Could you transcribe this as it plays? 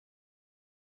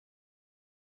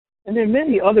And there are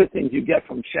many other things you get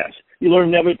from chess. You learn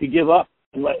never to give up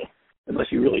unless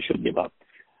you really should give up.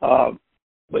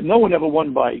 But no one ever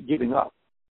won by giving up.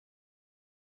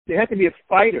 They have to be a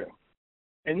fighter.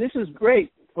 And this is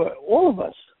great for all of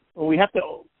us. We have to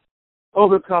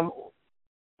overcome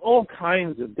all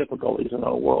kinds of difficulties in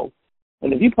our world.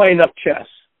 And if you play enough chess,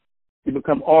 you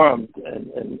become armed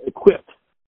and equipped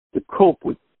to cope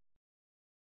with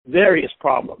various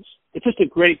problems. It's just a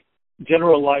great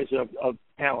generalizer of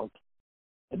talent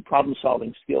and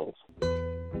problem-solving skills.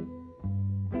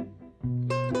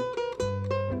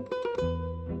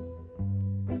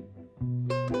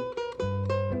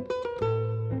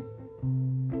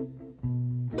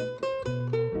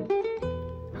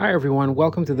 Hi everyone,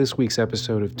 welcome to this week's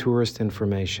episode of Tourist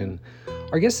Information.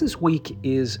 Our guest this week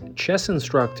is chess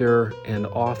instructor and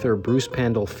author Bruce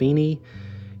Pandolfini.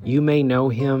 You may know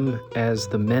him as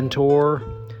the mentor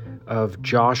of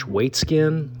Josh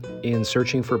Waitzkin in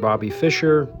Searching for Bobby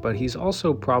Fischer, but he's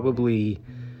also probably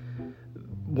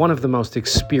one of the most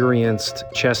experienced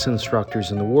chess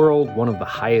instructors in the world, one of the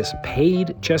highest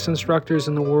paid chess instructors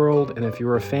in the world, and if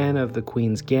you're a fan of The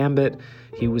Queen's Gambit,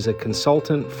 he was a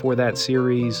consultant for that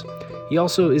series. He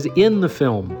also is in the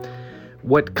film.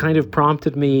 What kind of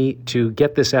prompted me to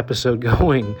get this episode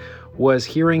going was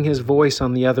hearing his voice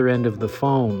on the other end of the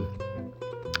phone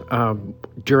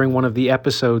during one of the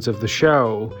episodes of the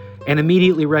show and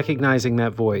immediately recognizing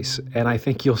that voice. And I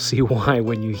think you'll see why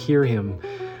when you hear him.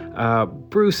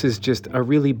 Bruce is just a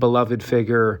really beloved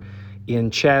figure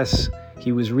in chess.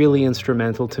 He was really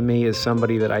instrumental to me as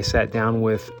somebody that I sat down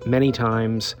with many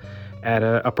times at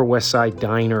a Upper West Side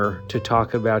diner to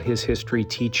talk about his history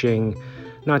teaching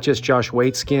not just Josh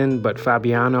Waitzkin, but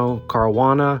Fabiano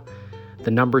Caruana,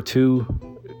 the number 2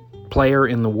 player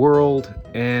in the world.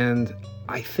 And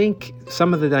I think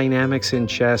some of the dynamics in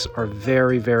chess are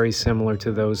very, very similar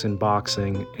to those in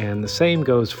boxing. And the same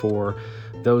goes for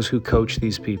those who coach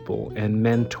these people and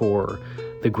mentor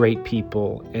the great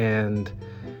people. And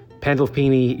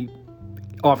Pandolfini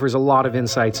offers a lot of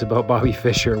insights about Bobby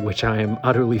Fischer, which I am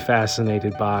utterly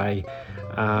fascinated by.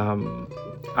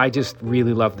 I just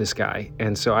really love this guy.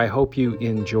 And so I hope you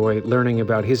enjoy learning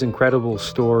about his incredible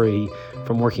story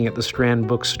from working at the Strand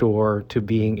Bookstore to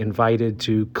being invited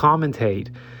to commentate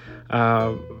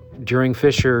during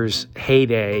Fischer's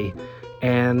heyday,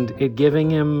 and it giving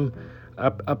him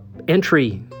a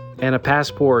entry and a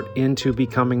passport into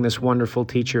becoming this wonderful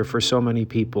teacher for so many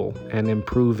people and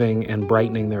improving and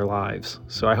brightening their lives.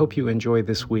 So I hope you enjoy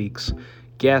this week's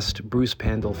guest, Bruce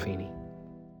Pandolfini.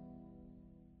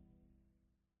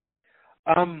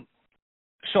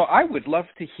 So I would love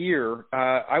to hear,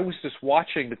 I was just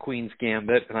watching The Queen's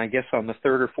Gambit, and I guess on the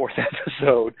 3rd or 4th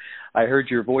episode, I heard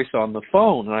your voice on the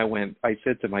phone, and I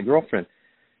said to my girlfriend,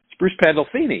 it's Bruce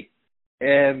Pandolfini.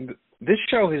 And this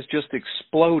show has just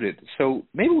exploded. So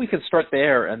maybe we can start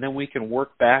there, and then we can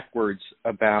work backwards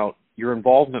about your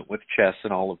involvement with chess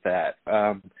and all of that.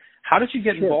 How did you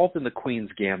get involved in The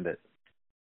Queen's Gambit?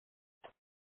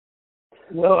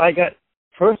 Well, I got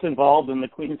first involved in The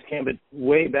Queen's Gambit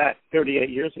way back 38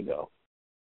 years ago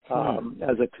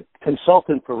as a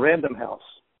consultant for Random House.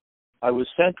 I was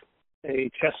sent a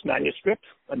chess manuscript,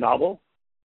 a novel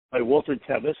by Walter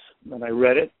Tevis, and I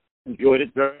read it, enjoyed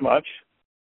it very much.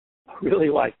 I really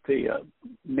liked the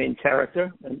main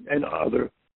character and other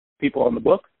people in the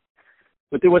book,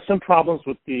 but there were some problems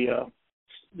with the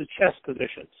chess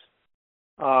positions.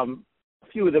 A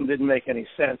few of them didn't make any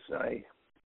sense.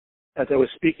 As I was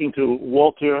speaking to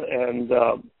Walter and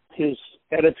his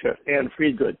editor, Anne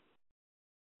Friedgood,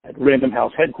 at Random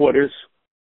House headquarters,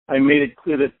 I made it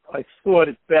clear that I thought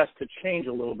it best to change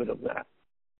a little bit of that.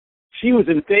 She was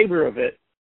in favor of it,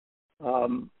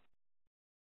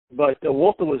 but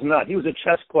Walter was not. He was a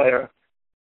chess player,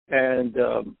 and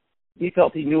he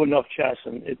felt he knew enough chess,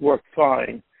 and it worked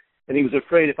fine. And he was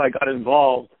afraid if I got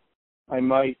involved, I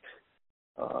might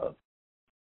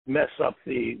mess up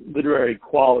the literary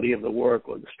quality of the work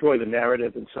or destroy the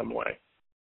narrative in some way.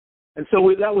 And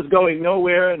so that was going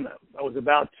nowhere, and I was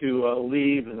about to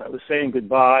leave, and I was saying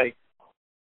goodbye.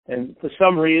 And for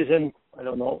some reason, I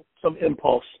don't know, some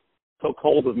impulse took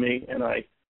hold of me, and I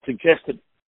suggested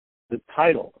the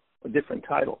title, a different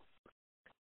title.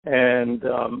 And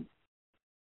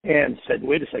Anne said,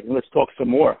 wait a second, let's talk some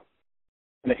more.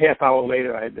 And a half hour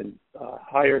later, I had been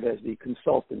hired as the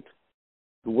consultant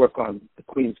to work on The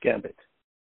Queen's Gambit.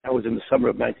 That was in the summer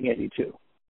of 1982.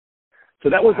 So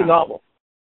that was the novel.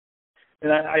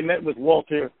 And I met with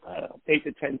Walter 8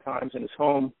 to 10 times in his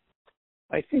home,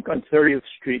 I think on 30th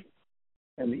Street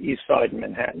and the East Side in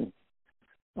Manhattan.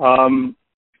 And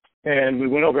we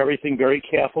went over everything very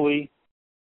carefully,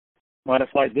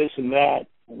 modified this and that.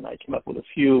 and I came up with a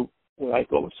few what I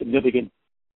thought were significant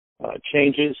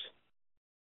changes.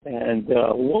 And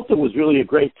Walter was really a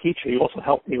great teacher. He also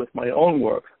helped me with my own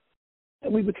work.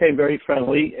 And we became very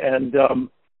friendly. And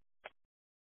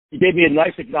he gave me a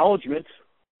nice acknowledgement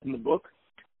in the book.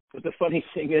 But the funny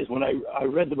thing is, when I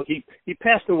read the book, he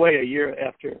passed away a year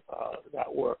after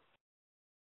that work.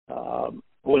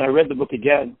 When I read the book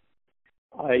again,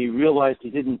 I realized he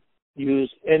didn't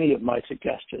use any of my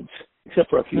suggestions, except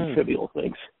for a few trivial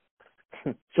things.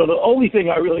 So the only thing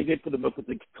I really did for the book was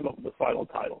to come up with the final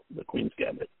title, The Queen's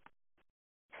Gambit.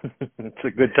 It's a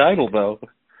good title, though.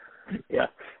 Yeah.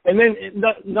 And then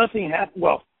nothing happened.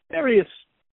 Well, various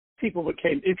people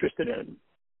became interested in it.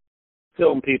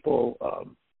 Film people,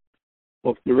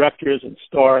 both directors and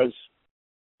stars.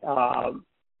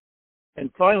 And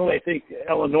finally, I think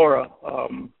Eleonora,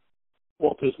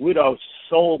 Walter's widow,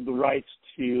 sold the rights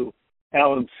to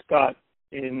Alan Scott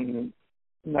in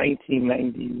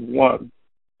 1991,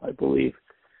 I believe.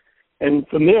 And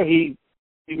from there, he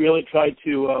really tried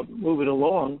to move it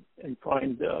along and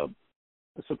find a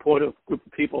supportive group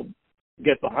of people to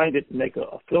get behind it and make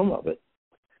a film of it.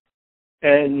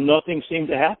 And nothing seemed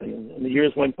to happen, and the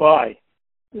years went by.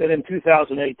 Then in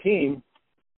 2018,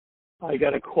 I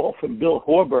got a call from Bill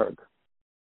Horberg,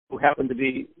 who happened to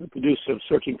be the producer of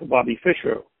Searching for Bobby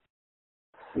Fischer,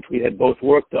 which we had both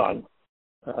worked on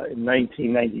in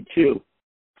 1992.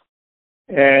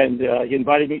 And he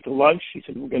invited me to lunch. He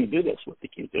said, "We're going to do this. We'll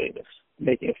keep doing this,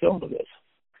 making a film of this."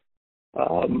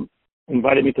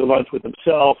 Invited me to lunch with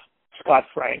himself, Scott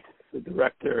Frank, the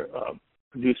director,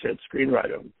 producer and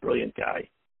screenwriter, brilliant guy,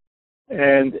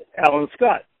 and Alan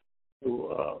Scott, who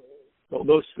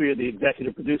those three are the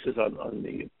executive producers on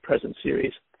the present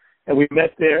series. And we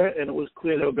met there, and it was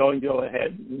clear they were going to go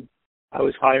ahead. And I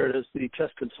was hired as the chess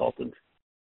consultant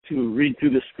to read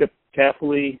through the script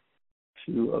carefully,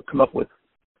 to come up with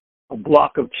a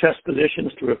block of chess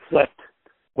positions to reflect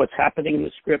what's happening in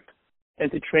the script,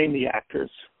 and to train the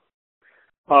actors.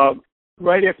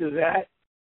 Right after that,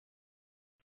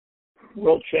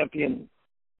 world champion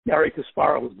Garry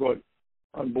Kasparov was brought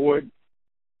on board.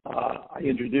 I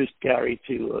introduced Garry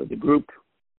to the group.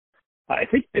 I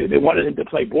think they wanted him to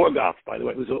play Borgov, by the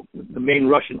way. It was the main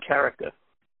Russian character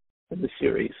in the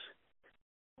series.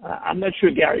 I'm not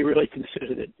sure Garry really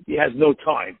considered it. He has no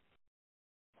time.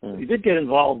 He did get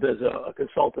involved as a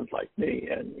consultant like me,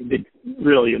 and he did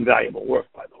really invaluable work,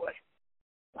 by the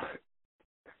way.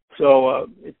 So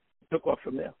it took off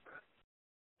from there.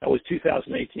 That was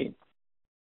 2018.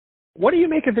 What do you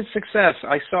make of its success?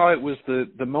 I saw it was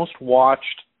the most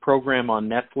watched program on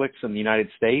Netflix in the United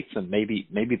States and maybe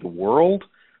the world.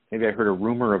 Maybe I heard a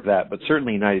rumor of that, but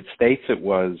certainly United States it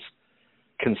was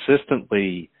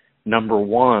consistently number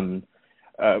one.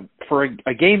 For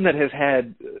a game that has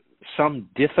had some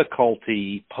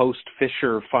difficulty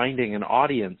post-Fischer finding an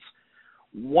audience,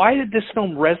 why did this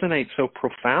film resonate so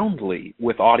profoundly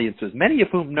with audiences, many of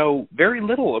whom know very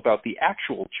little about the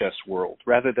actual chess world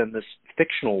rather than this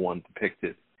fictional one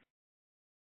depicted?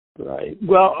 Right.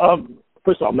 Well,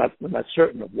 first of all, I'm not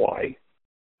certain of why,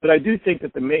 but I do think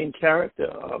that the main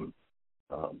character,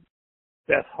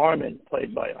 Beth Harmon,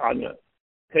 played by Anya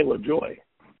Taylor-Joy,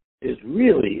 is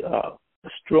really a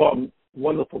strong,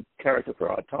 wonderful character for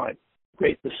our time.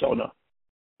 Great persona.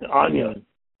 And Anya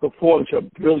performs her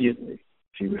brilliantly.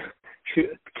 She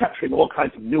capturing all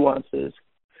kinds of nuances,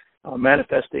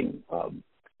 manifesting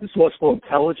resourceful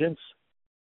intelligence.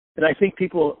 And I think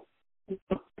people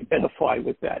identify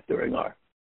with that during our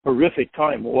horrific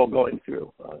time we're all going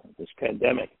through, this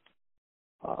pandemic.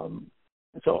 And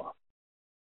so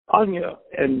Anya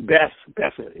and Beth,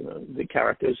 the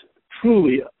characters,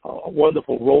 truly a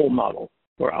wonderful role model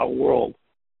for our world.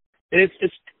 And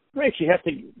it's great. She has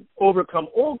to overcome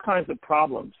all kinds of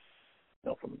problems,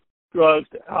 from drugs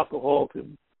to alcohol to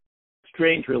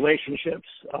strange relationships,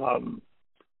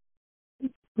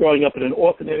 growing up in an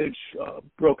orphanage,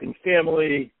 broken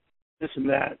family, this and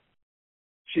that.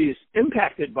 She's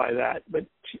impacted by that, but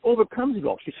she overcomes it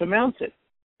all. She surmounts it.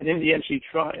 And in the end, she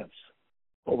triumphs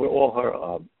over all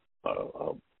her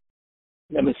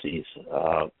nemesis.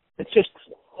 It's just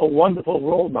a wonderful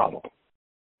role model.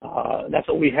 That's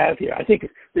what we have here. I think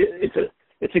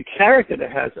it's a character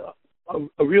that has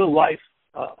a real life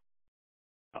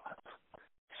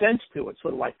sense to it,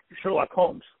 sort of like Sherlock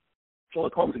Holmes.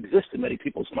 Sherlock Holmes exists in many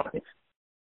people's minds,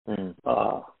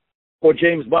 or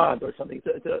James Bond or something.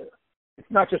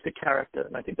 It's not just a character,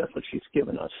 and I think that's what she's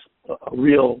given us, a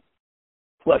real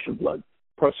flesh and blood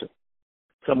person,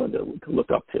 someone to look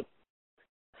up to.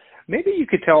 Maybe you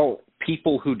could tell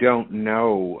people who don't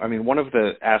know, I mean, one of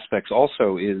the aspects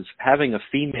also is having a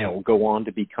female go on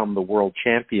to become the world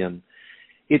champion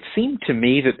it seemed to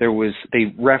me that they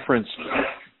referenced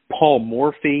Paul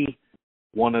Morphy,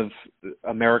 one of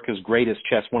America's greatest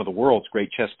one of the world's great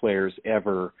chess players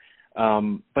ever.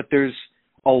 But there's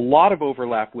a lot of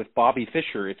overlap with Bobby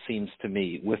Fischer, it seems to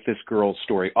me, with this girl's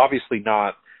story. Obviously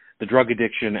not the drug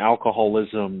addiction,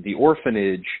 alcoholism, the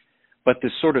orphanage, but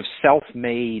this sort of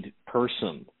self-made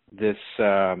person, this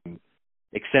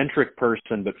eccentric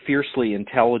person, but fiercely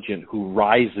intelligent, who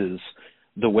rises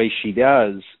the way she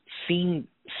does, seemed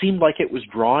like it was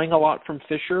drawing a lot from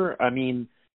Fischer. I mean,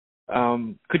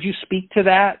 could you speak to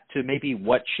that, to maybe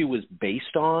what she was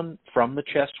based on from the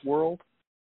chess world?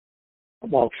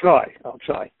 Well, I'll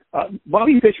try.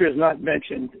 Bobby Fischer is not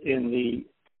mentioned in the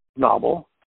novel,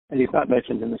 and he's not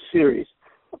mentioned in the series,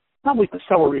 probably for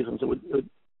several reasons. It would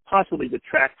possibly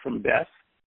detract from Beth,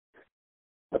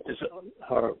 but there's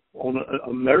her own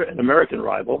an American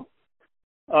rival.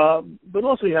 But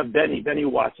also you have Benny. Benny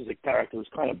Watts is a character who's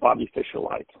kind of Bobby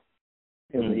Fischer-like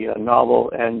in the novel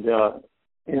and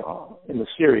in the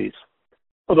series,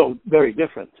 although very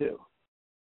different too.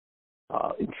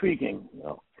 Intriguing,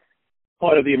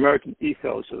 part of the American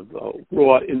ethos of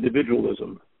raw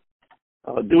individualism,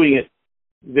 doing it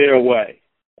their way.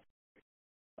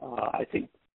 I think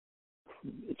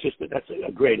it's just that's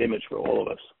a great image for all of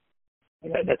us.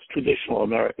 And that's traditional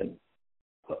American,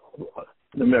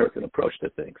 an American approach to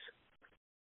things.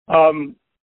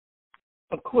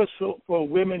 Of course, for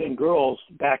women and girls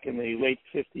back in the late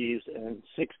 50s and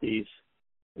 60s,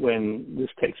 when this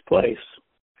takes place,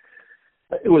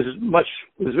 it was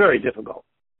very difficult.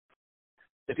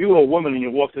 If you were a woman and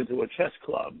you walked into a chess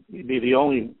club, you'd be the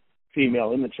only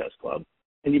female in the chess club,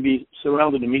 and you'd be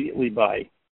surrounded immediately by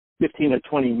 15 or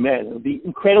 20 men. It would be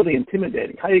incredibly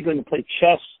intimidating. How are you going to play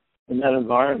chess in that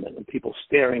environment and people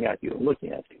staring at you and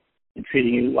looking at you and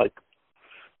treating you like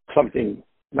something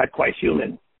not quite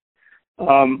human?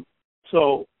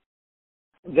 So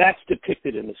that's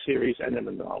depicted in the series and in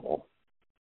the novel.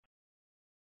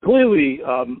 Clearly,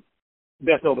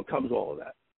 Beth overcomes all of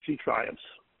that. She triumphs.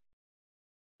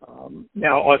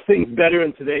 Now, are things better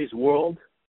in today's world?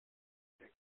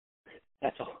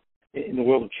 In the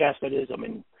world of chess, that is. I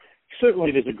mean,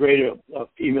 certainly there's a greater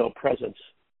female presence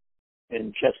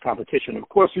in chess competition. Of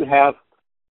course, you've had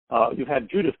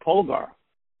Judith Polgar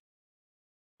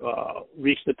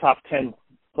reach the top 10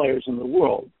 players in the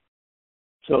world.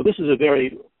 So this is a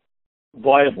very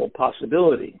viable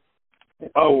possibility in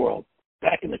our world.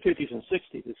 Back in the 50s and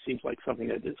 60s, it seems like something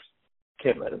that just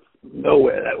came out of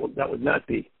nowhere. That would not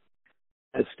be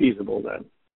as feasible then.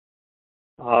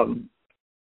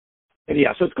 And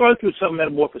yeah, so it's gone through some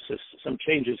metamorphosis, some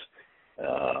changes,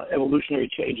 evolutionary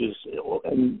changes,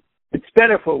 and it's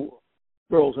better for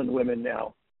girls and women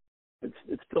now.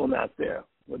 It's still not there.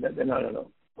 They're not on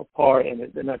a par,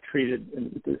 and they're not treated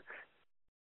in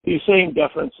the same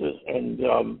deferences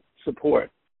and support,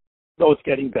 though it's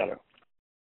getting better.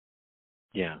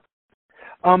 Yeah.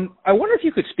 I wonder if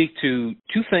you could speak to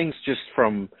two things just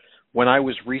from when I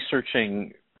was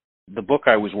researching the book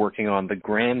I was working on, The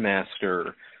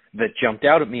Grandmaster, that jumped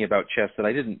out at me about chess that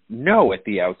I didn't know at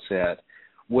the outset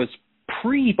was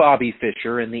pre-Bobby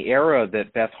Fischer, in the era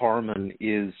that Beth Harmon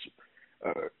is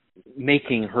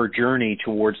making her journey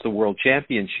towards the World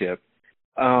Championship.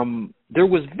 There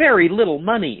was very little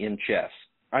money in chess.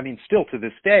 I mean, still to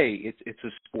this day, it's a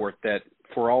sport that,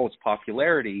 for all its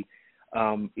popularity,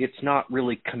 it's not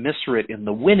really commensurate in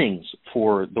the winnings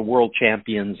for the world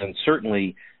champions, and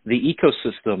certainly the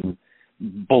ecosystem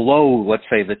below, let's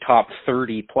say, the top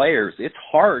 30 players. It's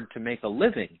hard to make a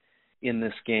living in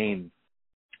this game.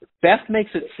 Beth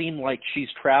makes it seem like she's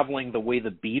traveling the way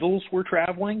the Beatles were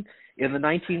traveling in the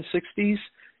 1960s.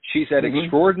 She's at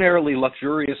extraordinarily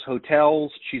luxurious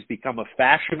hotels. She's become a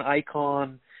fashion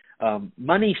icon.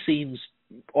 Money seems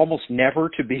almost never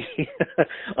to be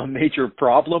a major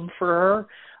problem for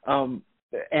her.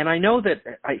 And I know that,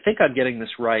 I think I'm getting this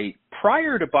right,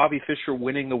 prior to Bobby Fischer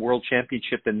winning the World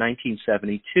Championship in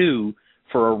 1972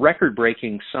 for a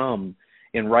record-breaking sum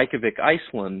in Reykjavik,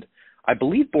 Iceland, I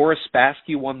believe Boris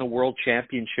Spassky won the World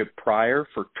Championship prior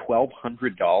for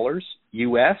 $1,200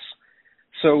 US.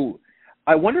 So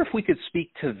I wonder if we could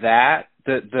speak to that,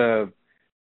 the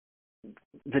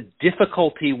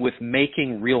difficulty with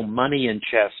making real money in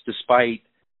chess despite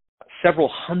several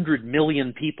 100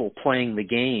 million people playing the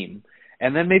game.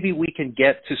 And then maybe we can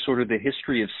get to sort of the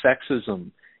history of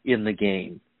sexism in the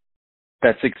game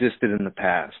that's existed in the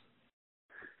past.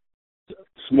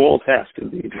 Small task,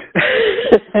 indeed.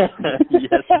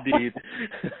 Yes, indeed.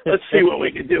 Let's see what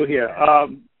we can do here.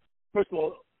 First of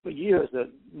all, for years, there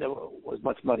never was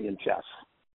much money in chess.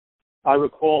 I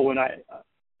recall when I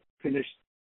finished,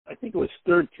 I think it was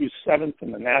 3rd through 7th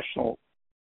in the national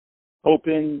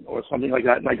Open or something like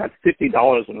that, and I got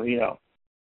 $50 in Reno.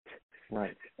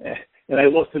 Right. And I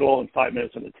lost it all in 5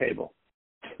 minutes on the table.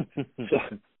 So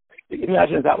you can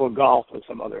imagine if that were golf or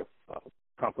some other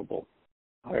comparable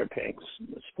higher paying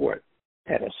sport,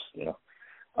 tennis,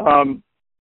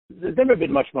 There's never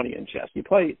been much money in chess. You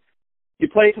play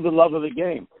for the love of the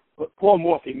game. But Paul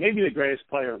Morphy, maybe the greatest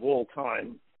player of all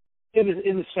time, in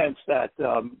the sense that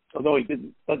although he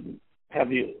doesn't have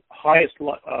the highest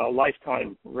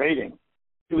lifetime rating,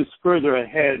 he was further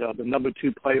ahead of the number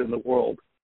 2 player in the world.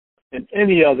 And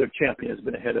any other champion has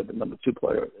been ahead of the number 2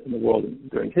 player in the world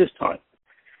during his time.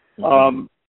 Mm-hmm.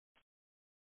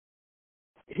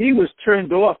 He was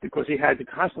turned off because he had to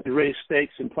constantly raise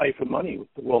stakes and play for money with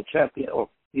the world champion, or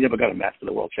he never got a match for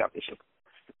the world championship.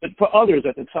 But for others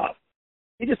at the top,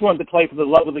 he just wanted to play for the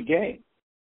love of the game.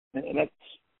 And that's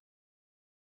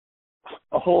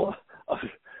a whole,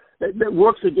 that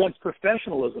works against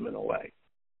professionalism in a way.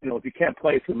 If you can't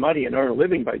play for money and earn a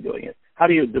living by doing it, how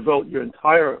do you devote your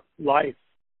entire life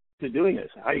to doing this?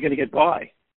 How are you going to get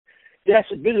by?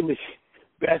 Yes, admittedly,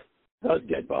 Beth does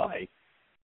get by,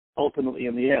 ultimately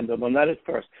in the end, although not at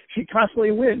first. She constantly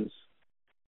wins.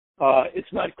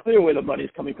 It's not clear where the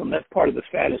money's coming from. That's part of the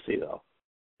fantasy, though.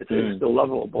 It's a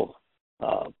lovable,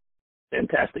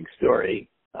 fantastic story.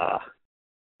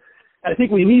 I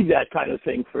think we need that kind of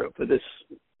thing for this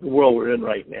world we're in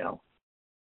right now.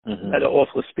 Mm-hmm. That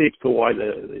also speaks to why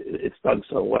it's done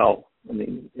so well. I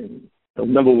mean,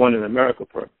 number 1 in America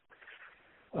for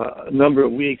a number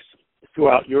of weeks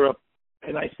throughout Europe,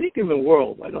 and I think in the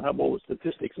world. I don't have all the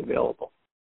statistics available,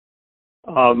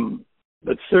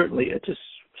 but certainly it just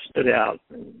stood out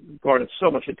and garnered so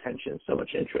much attention, so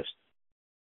much interest.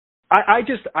 I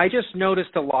just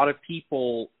noticed a lot of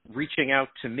people reaching out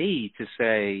to me to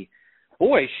say,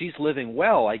 boy, she's living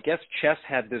well. I guess chess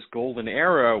had this golden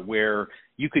era where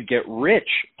you could get rich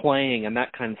playing and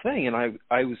that kind of thing. And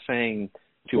I was saying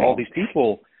to all these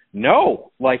people,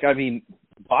 no.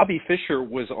 Bobby Fischer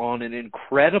was on an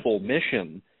incredible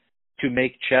mission to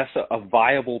make chess a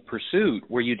viable pursuit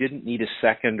where you didn't need a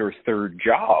second or third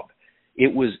job.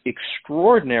 It was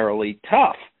extraordinarily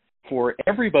tough for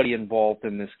everybody involved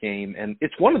in this game. And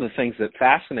it's one of the things that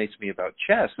fascinates me about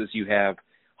chess is you have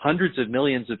hundreds of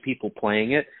millions of people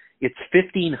playing it. It's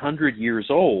 1,500 years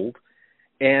old,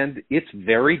 and it's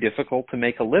very difficult to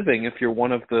make a living if you're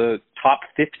one of the top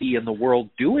 50 in the world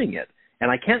doing it.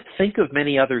 And I can't think of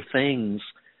many other things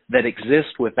that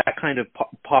exist with that kind of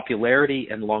popularity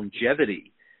and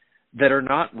longevity that are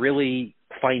not really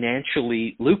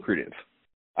financially lucrative.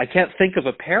 I can't think of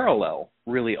a parallel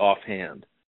really offhand.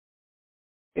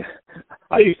 Yeah.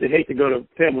 I used to hate to go to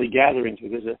family gatherings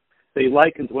because they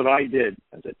likened what I did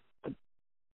as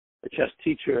a chess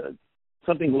teacher,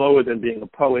 something lower than being a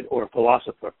poet or a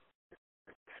philosopher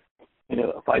in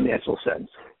a financial sense.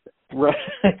 Right.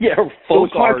 Yeah. So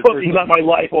it's hard talking about my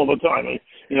life all the time.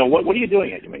 What are you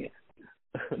doing at?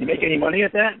 You make any money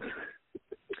at that?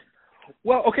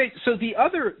 Well, okay. So the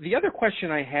other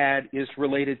question I had is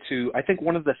related to, I think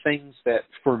one of the things that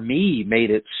for me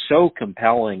made it so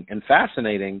compelling and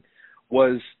fascinating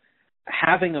was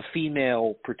having a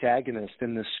female protagonist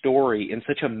in this story in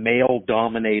such a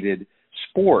male-dominated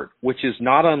sport, which is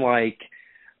not unlike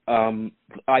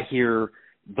I hear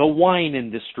the wine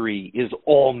industry is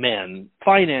all men,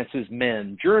 finance is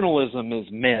men, journalism is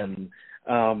men,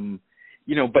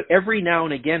 but every now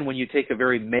and again when you take a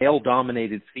very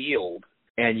male-dominated field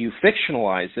and you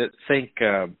fictionalize it, think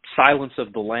Silence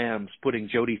of the Lambs, putting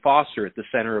Jodie Foster at the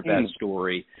center of that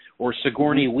story, or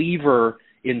Sigourney Weaver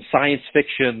in science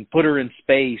fiction, put her in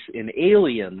space in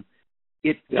Alien,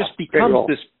 it just becomes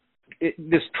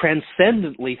this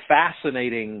transcendently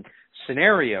fascinating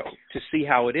scenario to see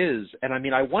how it is. And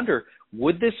I wonder,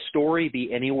 would this story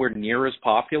be anywhere near as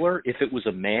popular if it was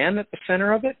a man at the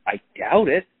center of it? I doubt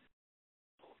it.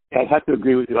 I'd have to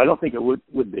agree with you. I don't think it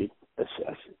would be as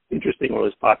interesting or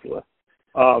as popular.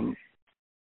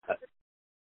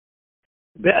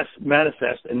 Bess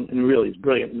manifests, and really is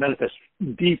brilliant, manifests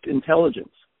deep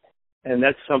intelligence. And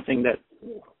that's something that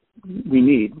we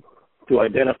need to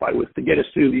identify with to get us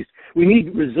through these. We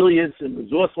need resilience and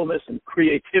resourcefulness and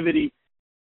creativity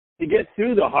to get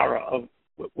through the horror of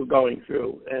what we're going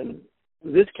through. And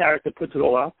this character puts it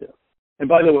all out there. And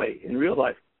by the way, in real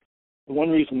life, the one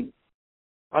reason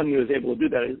Anya is able to do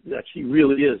that is that she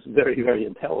really is very, very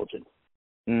intelligent.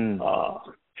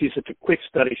 She's such a quick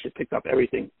study. She picked up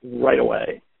everything right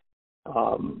away.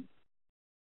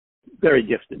 Very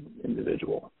gifted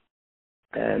individual.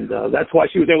 And that's why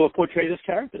she was able to portray this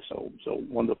character so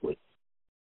wonderfully.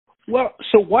 Well,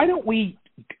 so why don't we,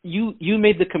 you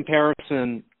made the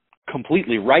comparison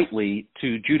completely rightly,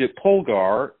 to Judith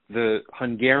Polgar, the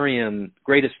Hungarian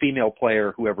greatest female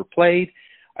player who ever played.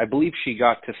 I believe she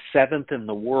got to 7th in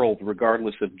the world,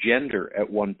 regardless of gender, at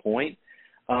one point.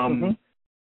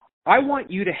 I want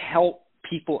you to help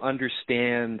people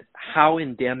understand how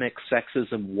endemic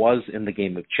sexism was in the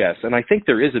game of chess. And I think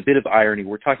there is a bit of irony.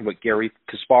 We're talking about Garry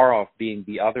Kasparov being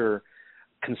the other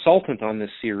consultant on this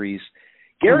series.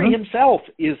 Garry himself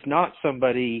is not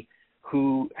somebody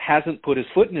who hasn't put his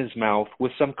foot in his mouth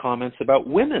with some comments about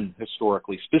women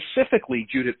historically, specifically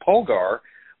Judith Polgar,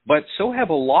 but so have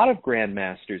a lot of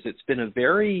grandmasters. It's been a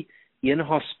very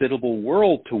inhospitable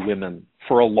world to women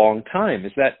for a long time.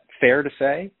 Is that fair to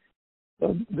say?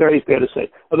 Very fair to say.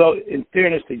 Although, in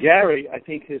fairness to Garry, I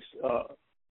think his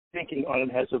thinking on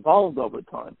it has evolved over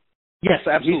time. Yes,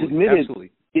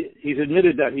 absolutely. He's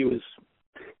admitted that he was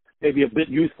maybe a bit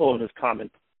youthful in his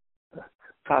comments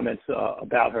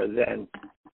about her then.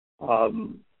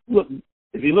 Look,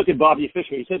 if you look at Bobby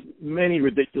Fischer, he said many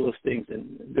ridiculous things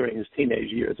during his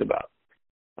teenage years about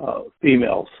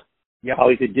females. Yep. How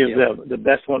he could give the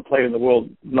best one player in the world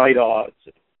night odds,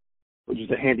 which is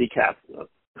a handicap,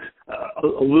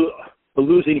 a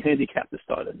losing handicap to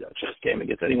start a chess game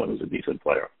against anyone who's a decent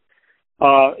player.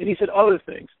 And he said other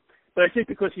things. But I think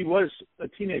because he was a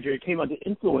teenager, he came under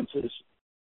influences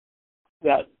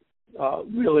that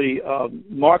really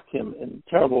marked him in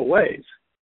terrible ways.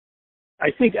 I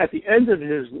think at the end of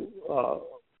his,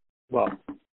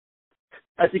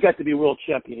 as he got to be world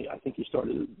champion, I think he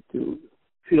started to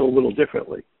feel a little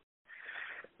differently.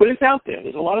 But it's out there.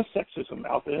 There's a lot of sexism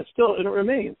out there, and it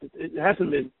remains. It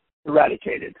hasn't been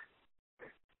eradicated.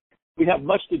 We have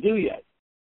much to do yet.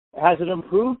 Has it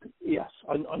improved? Yes,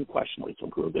 unquestionably it's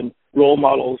improved. And role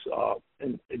models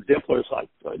and exemplars like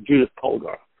Judith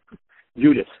Polgar.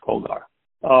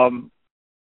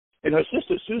 And her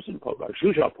sister, Susan Polgar,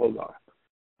 Zsuzsa Polgar.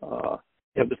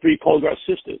 You have the 3 Polgar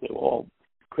sisters. They were all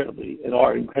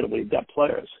incredibly adept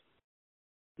players.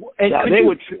 And now,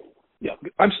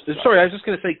 I'm sorry, I was just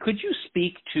going to say, could you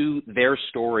speak to their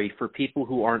story for people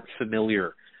who aren't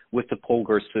familiar with the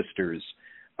Polgar sisters?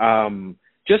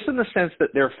 Just in the sense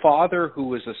that their father, who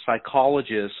was a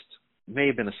psychologist, may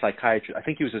have been a psychiatrist, I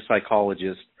think he was a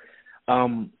psychologist,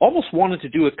 almost wanted to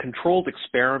do a controlled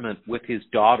experiment with his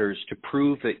daughters to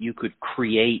prove that you could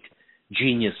create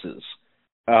geniuses,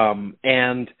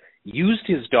 and used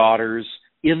his daughters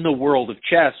in the world of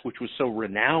chess, which was so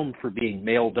renowned for being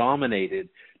male-dominated,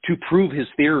 to prove his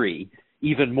theory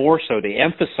even more so, to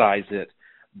emphasize it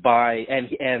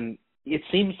and it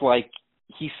seems like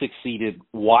he succeeded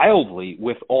wildly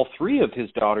with all 3 of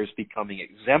his daughters becoming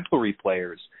exemplary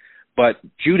players, but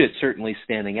Judith certainly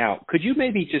standing out. Could you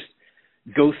maybe just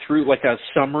go through like a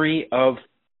summary of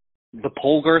the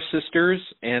Polgar sisters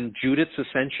and Judith's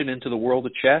ascension into the world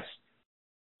of chess?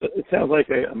 It sounds like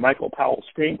a Michael Powell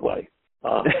screenplay.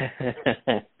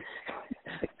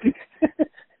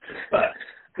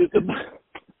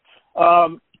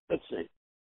 Let's see.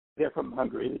 They're from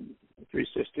Hungary, the 3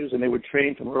 sisters, and they were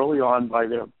trained from early on by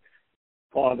their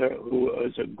father, who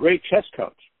was a great chess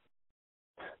coach.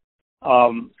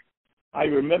 I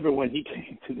remember when he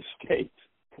came to the States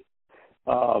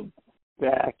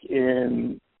back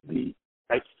in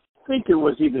I think it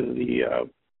was either the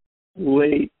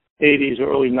late 80s or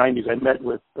early 90s. I met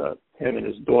with him and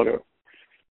his daughter,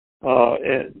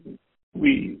 and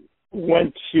we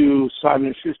went to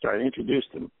Simon & Schuster. I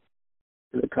introduced him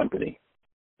to the company,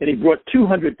 and he brought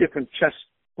 200 different chess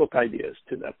book ideas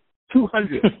to them.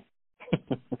 200.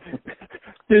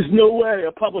 There's no way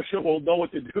a publisher will know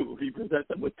what to do if he presents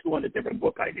them with 200 different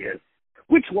book ideas.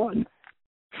 Which one?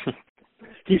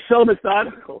 He's so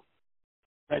methodical.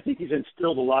 I think he's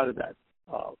instilled a lot of that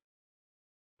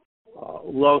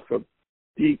love for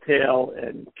detail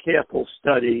and careful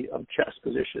study of chess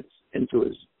positions into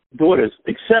his daughters.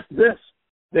 Except this,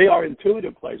 they are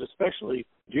intuitive players, especially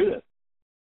Judith,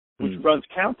 which runs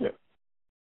counter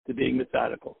to being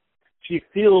methodical. She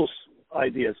feels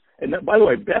ideas. And by the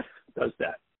way, Beth does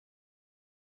that.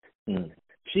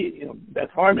 She, Beth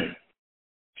Harmon,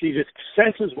 she just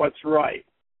senses what's right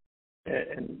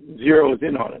and zeroes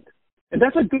in on it. And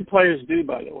that's what good players do,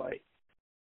 by the way.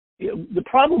 The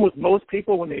problem with most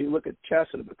people when they look at chess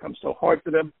and it becomes so hard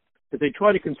for them that they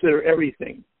try to consider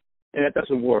everything, and that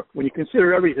doesn't work. When you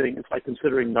consider everything, it's like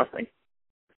considering nothing.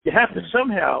 You have to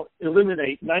somehow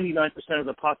eliminate 99% of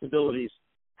the possibilities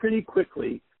pretty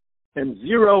quickly and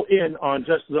zero in on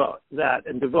just that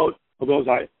and devote those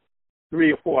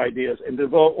 3 or 4 ideas and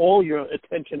devote all your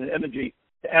attention and energy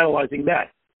to analyzing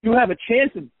that. You have a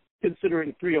chance of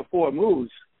considering 3 or 4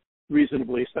 moves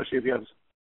reasonably, especially if you have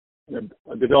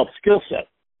a developed skill set.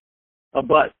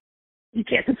 But you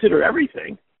can't consider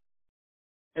everything.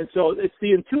 And so it's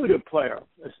the intuitive player,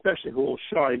 especially, who will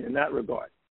shine in that regard,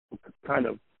 kind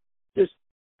of just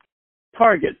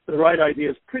target the right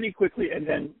ideas pretty quickly and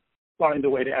then find a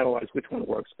way to analyze which one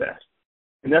works best.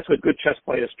 And that's what good chess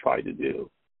players try to do.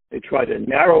 They try to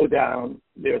narrow down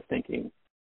their thinking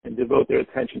and devote their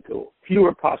attention to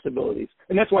fewer possibilities.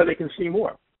 And that's why they can see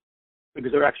more,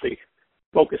 because they're actually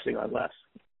focusing on less.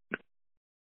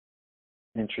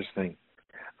 Interesting.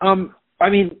 I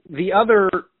mean, the other,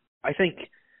 I think,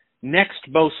 next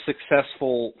most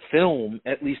successful film,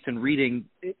 at least in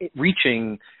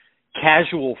reaching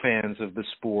casual fans of the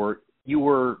sport, you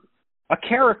were a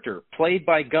character played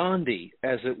by Gandhi,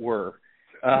 as it were,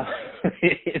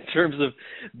 in terms of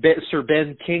Sir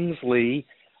Ben Kingsley,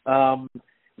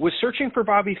 was Searching for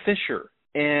Bobby Fischer.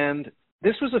 And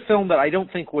this was a film that I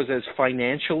don't think was as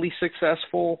financially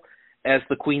successful as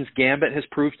The Queen's Gambit has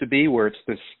proved to be, where it's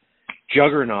this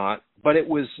juggernaut, but it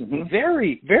was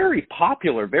very, very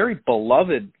popular, very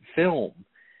beloved film.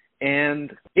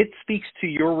 And it speaks to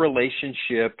your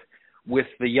relationship with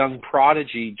the young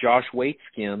prodigy, Josh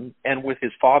Waitzkin, and with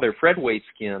his father, Fred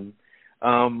Waitzkin,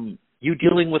 you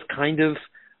dealing with kind of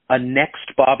a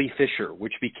next Bobby Fischer,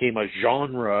 which became a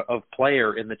genre of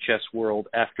player in the chess world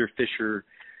after Fischer,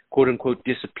 quote-unquote,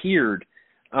 disappeared.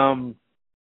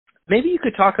 Maybe you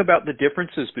could talk about the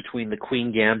differences between the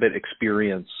Queen Gambit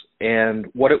experience and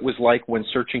what it was like when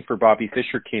Searching for Bobby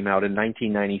Fischer came out in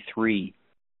 1993.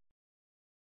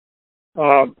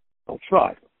 I'll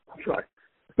try.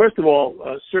 First of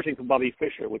all, Searching for Bobby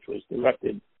Fischer, which was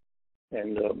directed,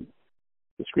 and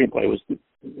the screenplay was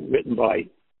written by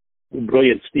the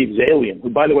brilliant Steve Zaillian, who,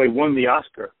 by the way, won the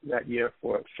Oscar that year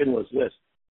for Schindler's List.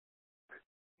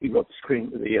 He wrote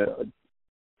the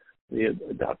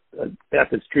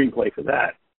adapted screenplay for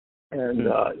that, and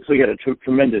so he had a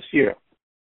tremendous year.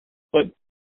 But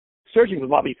Searching for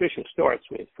Bobby Fischer starts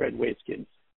with Fred Waitzkin's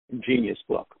ingenious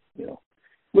book,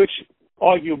 which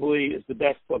arguably is the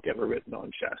best book ever written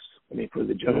on chess. I mean, for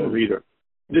the general reader,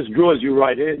 this draws you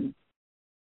right in.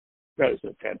 Fred is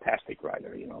a fantastic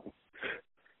writer,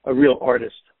 a real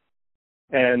artist,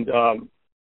 and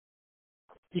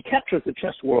he captures the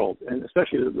chess world, and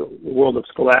especially the world of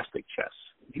scholastic chess,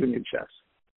 junior chess,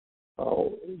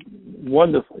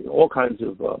 wonderfully. All kinds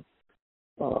of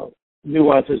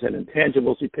nuances and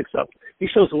intangibles he picks up. He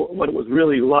shows what it was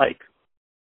really like,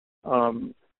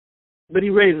 but he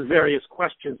raises various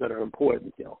questions that are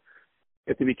important.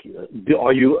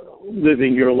 Are you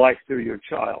living your life through your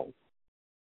child?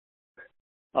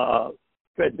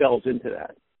 Fred delves into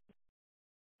that.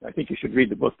 I think you should read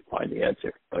the book to find the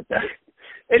answer. But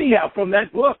anyhow, from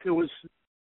that book,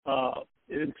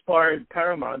 it inspired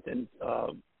Paramount and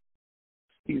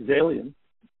Steve Zaillian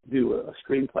to do a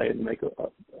screenplay and make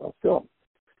a film.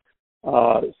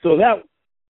 So that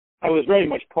I was very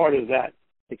much part of that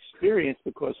experience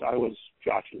because I was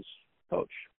Josh's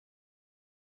coach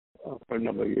for a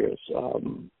number of years,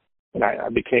 and I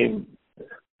became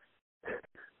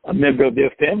a member of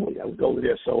their family. I would go over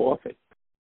there so often.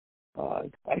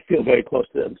 I feel very close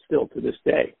to them still to this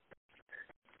day.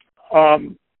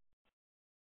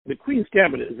 The Queen's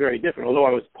Gambit is very different, although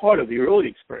I was part of the early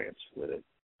experience with it,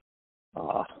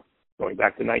 going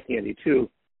back to 1982.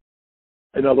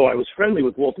 And although I was friendly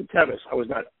with Walter Tevis, I was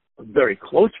not a very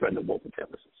close friend of Walter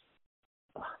Tevis's.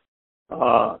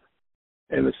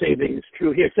 And the same thing is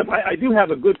true here, except I do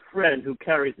have a good friend who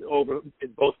carries it over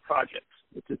in both projects.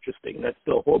 It's interesting, and that's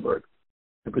Phil Holberg,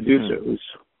 the producer, who's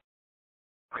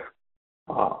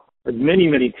has many,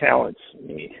 many talents,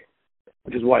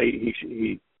 which is why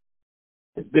he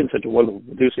has been such a wonderful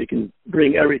producer. He can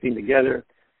bring everything together.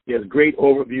 He has great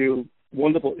overview,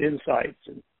 wonderful insights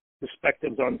and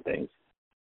perspectives on things.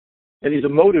 And he's a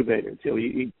motivator, too.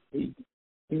 He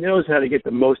knows how to get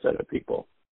the most out of people.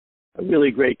 A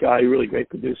really great guy, a really great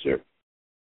producer.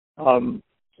 And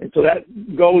so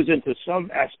that goes into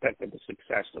some aspect of the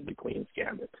success of the Queen's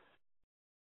Gambit.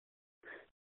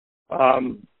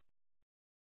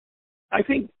 I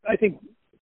think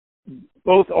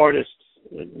both artists,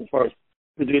 as far as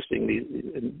producing these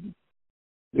and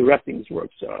directing these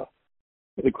works, for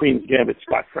the Queen's Gambit,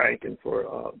 Scott Frank, and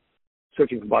for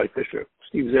Searching for Bobby Fischer,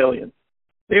 Steve Zaillian,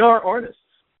 they are artists,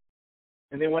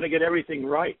 and they want to get everything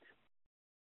right.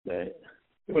 They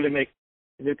want to make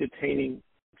an entertaining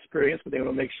experience, but they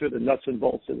want to make sure the nuts and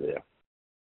bolts are there.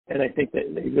 And I think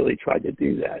that they really tried to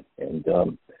do that. And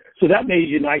so that may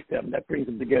unite them. That brings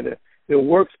them together. Their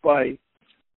works by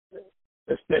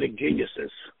aesthetic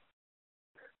geniuses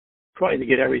trying to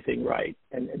get everything right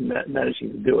and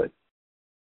managing to do it.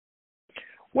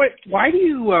 What do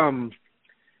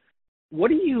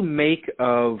you make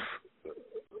of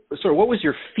what was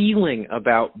your feeling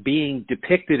about being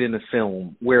depicted in a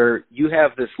film where you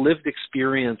have this lived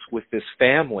experience with this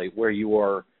family, where you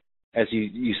are, as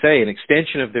you say, an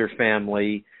extension of their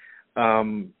family?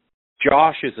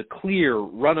 Josh is a clear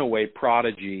runaway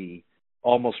prodigy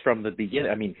almost from the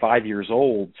beginning. I mean, 5 years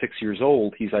old, 6 years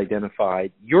old, he's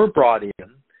identified. You're brought in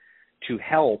to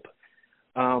help.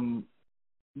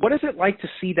 What is it like to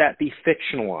see that be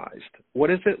fictionalized?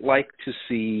 What is it like to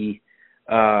see,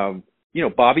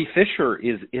 Bobby Fischer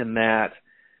is in that?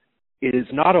 It is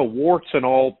not a warts and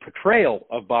all portrayal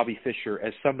of Bobby Fischer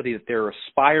as somebody that they're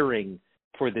aspiring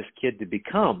for this kid to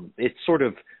become. It's sort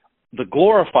of the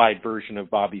glorified version of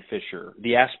Bobby Fischer,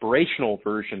 the aspirational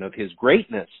version of his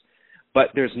greatness, but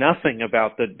there's nothing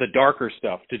about the darker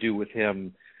stuff to do with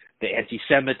him, the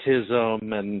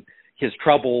anti-Semitism and his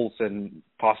troubles and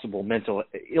possible mental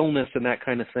illness and that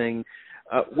kind of thing.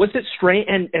 Was it strange?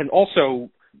 And also,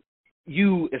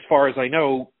 you, as far as I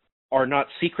know, are not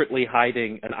secretly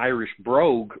hiding an Irish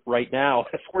brogue right now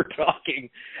as we're talking,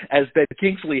 as Ben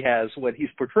Kingsley has when he's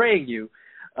portraying you.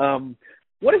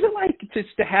 What is it like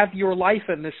to have your life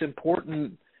in this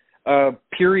important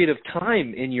period of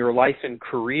time in your life and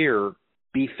career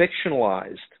be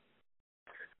fictionalized?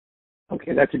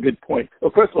 Okay, that's a good point.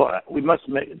 Well, first of all, we must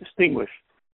distinguish.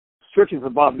 Searching for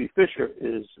Bobby Fischer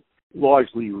is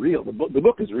largely real. The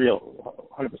book is real,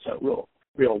 100% real.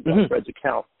 Fred's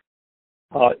account.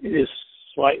 It is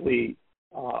slightly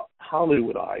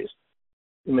Hollywoodized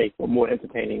to make a more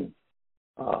entertaining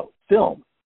film,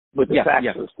 but the facts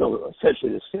are still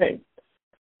essentially the same.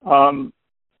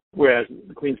 Whereas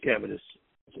The Queen's Gambit is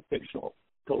a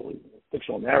totally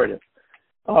fictional narrative.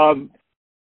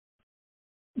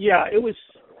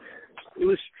 It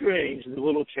was strange, the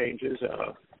little changes.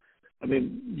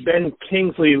 Ben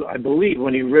Kingsley, I believe,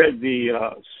 when he read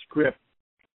the script,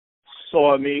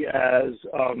 saw me as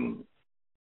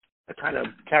a kind of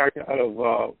character out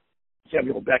of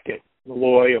Samuel Beckett,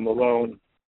 Malloy or Malone,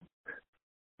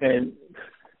 and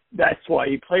that's why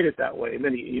he played it that way. And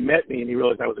then he met me and he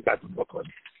realized I was a guy from Brooklyn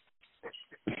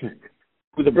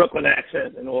with a Brooklyn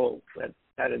accent and all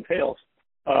that entails.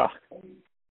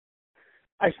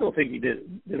 I still think he did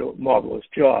a marvelous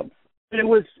job. And it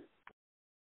was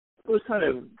kind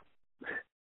of,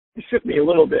 it shook me a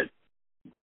little bit.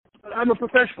 But I'm a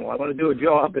professional. I want to do a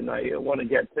job and I want to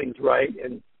get things right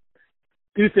and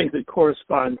do things that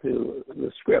correspond to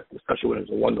the script, especially when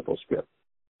it's a wonderful script.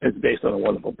 It's based on a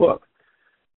wonderful book.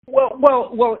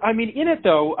 Well, I mean, in it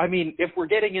though, if we're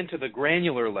getting into the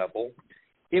granular level,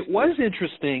 it was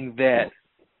interesting that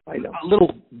a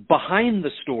little behind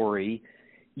the story,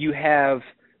 you have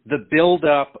the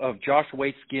build-up of Josh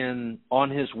Waitzkin on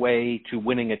his way to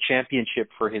winning a championship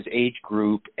for his age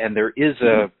group, and there is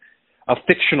a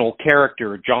fictional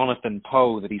character, Jonathan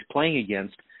Poe, that he's playing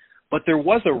against, but there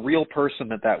was a real person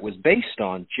that was based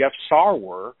on, Jeff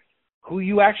Sarwer, who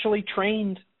you actually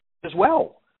trained as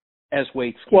well as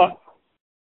Waitzkin. Well,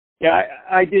 yeah,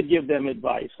 I did give them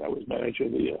advice. I was manager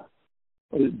of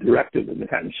the director of the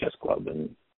Manhattan Chess Club, and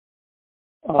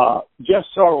Jeff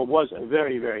Sarwer was a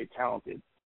very, very talented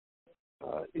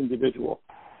individual.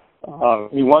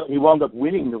 He wound up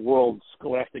winning the World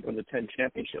Scholastic Under 10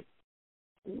 Championship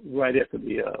right after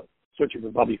the Searching for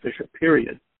Bobby Fischer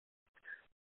period.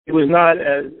 He was not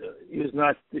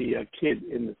the kid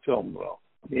in the film, though,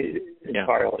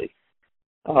 entirely.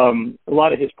 A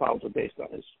lot of his problems are based on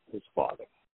his father.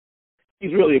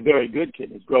 He's really a very good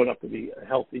kid. He's grown up to be a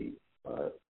healthy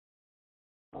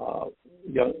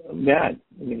young man.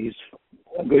 He's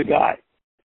a good guy.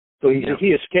 So he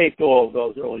escaped all of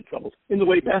those early troubles in the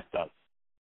way Beth does.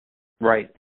 Right.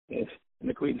 In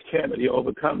The Queen's Gambit, he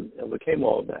overcame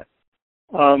all of that.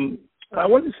 I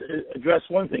wanted to address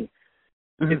one thing.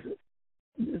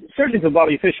 Searching for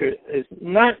Bobby Fischer is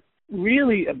not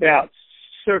really about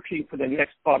searching for the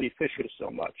next Bobby Fischer so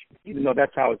much, even though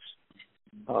that's how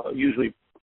it's usually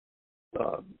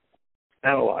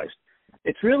analyzed.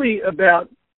 It's really about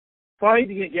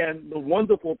finding again the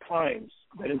wonderful times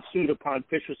that ensued upon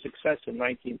Fischer's success in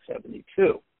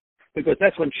 1972, because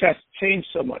that's when chess changed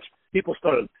so much. People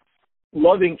started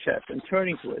loving chess and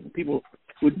turning to it, and people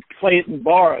would play it in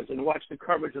bars and watch the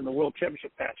coverage in the World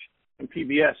Championship match on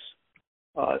PBS,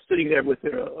 sitting there with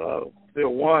their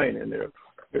wine and their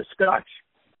scotch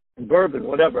and bourbon,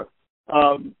 whatever.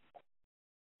 And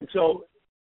so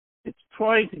it's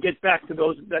trying to get back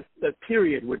to that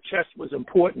period where chess was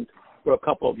important for a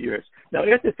couple of years. Now,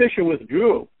 after Fischer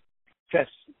withdrew, chess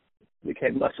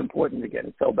became less important again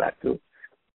and fell back to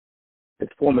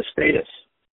its former status.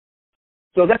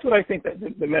 So that's what I think that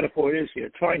the metaphor is here,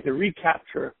 trying to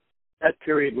recapture that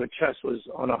period where chess was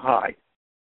on a high.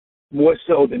 more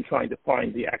so than trying to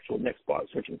find the actual next Bob,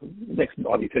 searching for the next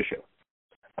Bobby Fischer.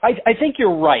 I think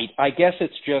you're right. I guess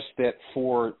it's just that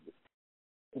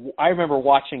I remember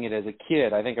watching it as a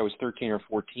kid. I think I was 13 or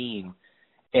 14.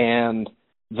 And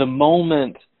the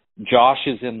moment Josh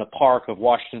is in the park of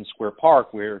Washington Square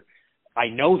Park, where I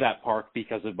know that park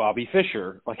because of Bobby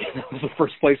Fischer, like that was the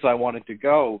first place I wanted to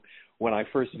go when I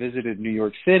first visited New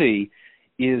York City,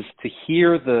 is to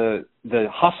hear the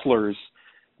hustlers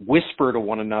whisper to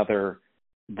one another,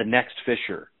 the next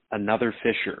Fischer, another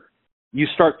Fischer. You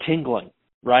start tingling,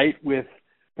 right? With,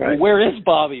 right. Where is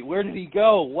Bobby? Where did he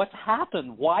go? What's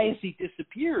happened? Why has he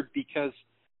disappeared? Because,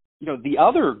 the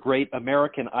other great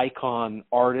American icon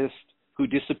artist who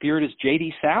disappeared is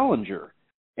J.D. Salinger.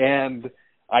 And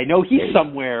I know he's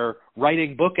somewhere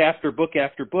writing book after book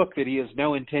after book that he has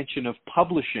no intention of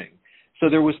publishing. So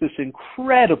there was this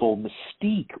incredible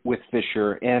mystique with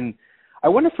Fischer. And I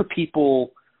wonder for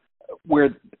people where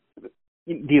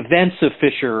the events of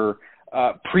Fischer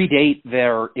predate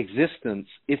their existence,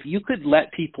 if you could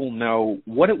let people know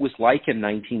what it was like in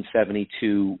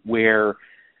 1972, where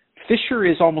Fischer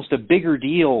is almost a bigger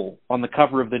deal on the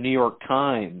cover of the New York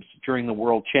Times during the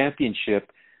World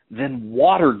Championship than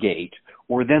Watergate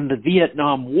or than the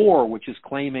Vietnam War, which is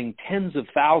claiming tens of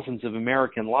thousands of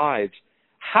American lives.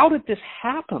 How did this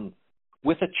happen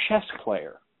with a chess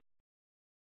player?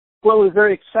 Well, it was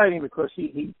very exciting because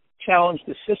he challenged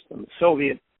the system, the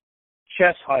Soviet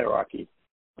chess hierarchy.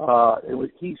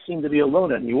 He seemed to be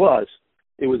alone, and he was.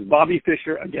 It was Bobby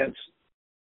Fischer against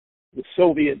the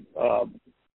Soviet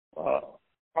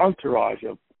entourage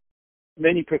of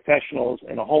many professionals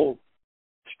and a whole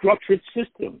structured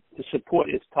system to support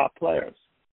its top players.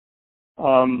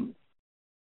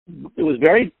 It was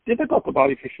very difficult for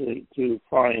Bobby Fischer to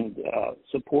find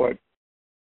support,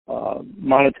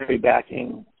 monetary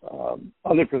backing,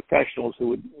 other professionals who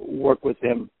would work with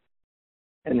him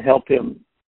and help him.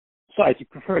 Besides, he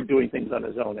preferred doing things on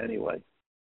his own anyway.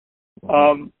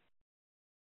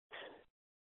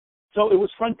 So it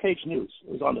was front page news.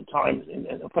 It was on the Times, and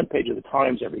the front page of the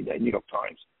Times every day, New York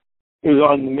Times. It was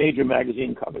on the major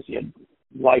magazine covers. You had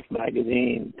Life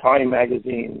magazine, Time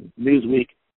magazine, Newsweek.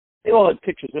 They all had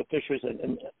pictures of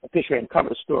Fischer and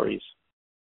cover stories,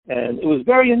 and it was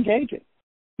very engaging.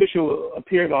 Fischer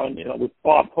appeared on, with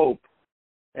Bob Hope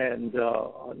and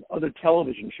on other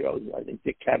television shows. I think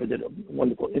Dick Cavett did a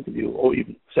wonderful interview, or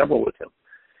even several with him.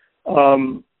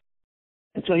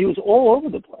 And so he was all over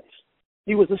the place.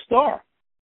 He was a star.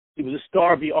 He was a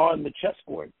star beyond the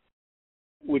chessboard,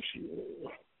 which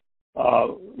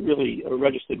really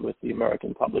registered with the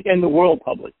American public and the world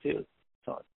public, too.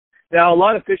 Now, a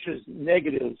lot of Fischer's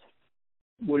negatives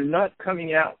were not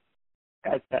coming out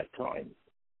at that time.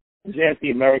 His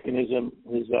anti-Americanism,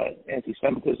 his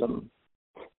anti-Semitism,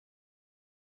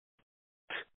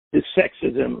 his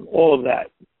sexism, all of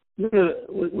that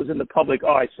was in the public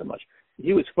eye so much.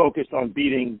 He was focused on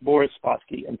beating Boris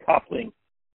Spassky and toppling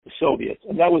the Soviets,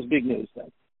 and that was big news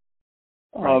then.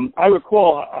 I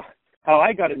recall how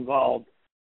I got involved.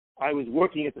 I was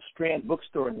working at the Strand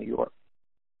bookstore in New York.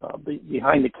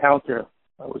 Behind the counter,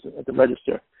 I was at the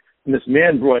register, and this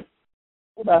man brought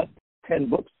about 10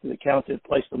 books to the counter and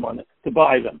placed them on it to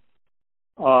buy them.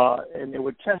 And they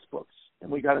were chess books,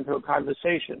 and we got into a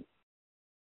conversation.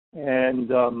 And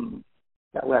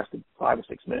that lasted 5 or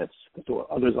 6 minutes, because there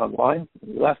were others online,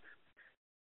 and we left.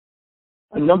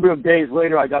 A number of days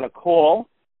later, I got a call,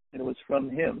 and it was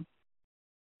from him.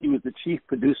 He was the chief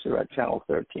producer at Channel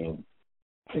 13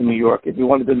 in New York, and he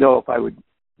wanted to know if I would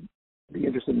be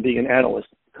interested in being an analyst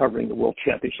covering the World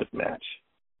Championship match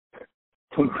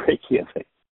from Reykjavik.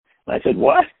 And I said,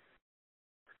 what?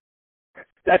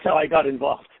 That's how I got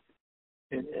involved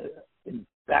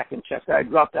back in chess. I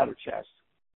dropped out of chess.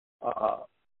 I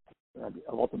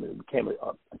ultimately became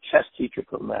a chess teacher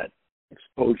from that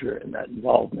exposure and that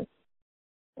involvement.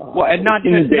 Not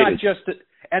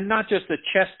just a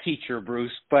chess teacher,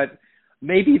 Bruce, but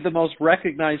maybe the most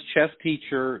recognized chess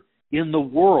teacher in the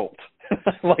world.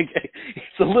 Like,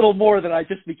 it's a little more than I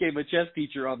just became a chess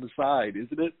teacher on the side,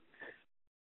 isn't it?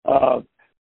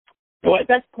 So at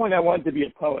that point, I wanted to be a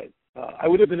poet. I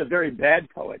would have been a very bad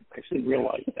poet. I soon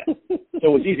realized that. So it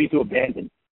was easy to abandon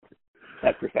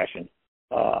that profession.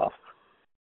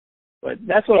 But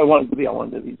that's what I wanted to be. I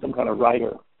wanted to be some kind of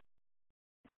writer.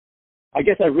 I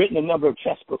guess I've written a number of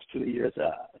chess books through the years.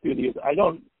 I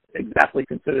don't exactly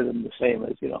consider them the same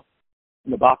as,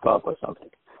 Nabokov or something.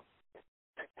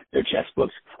 They're chess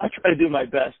books. I try to do my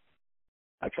best.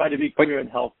 I try to be clear and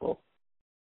helpful.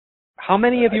 How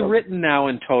many have you written now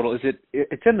in total?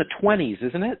 It's in the 20s,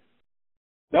 isn't it?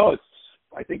 No,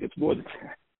 I think it's more than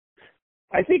that.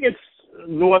 I think it's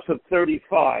north of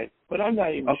 35, but I'm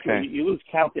not even sure. Okay. You lose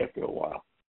count after a while.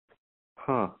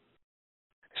 Huh.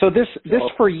 So this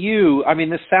for you, I mean,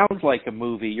 this sounds like a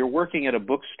movie. You're working at a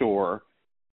bookstore,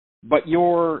 but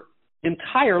your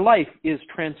entire life is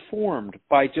transformed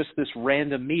by just this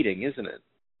random meeting, isn't it?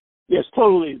 Yes,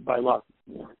 totally by luck,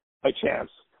 by chance.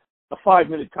 A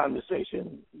 5-minute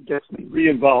conversation gets me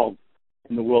re-involved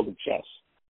in the world of chess.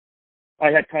 I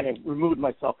had kind of removed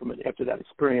myself from it after that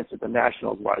experience at the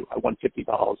Nationals where I won $50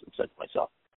 and said to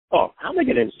myself, oh, how am I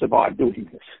going to survive doing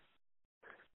this?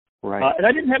 Right. And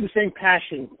I didn't have the same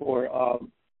passion for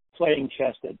playing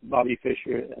chess that Bobby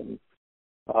Fischer and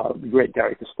the great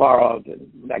Garry Kasparov and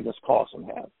Magnus Carlsen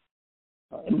have.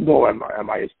 Nor am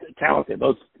I as talented.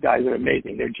 Those guys are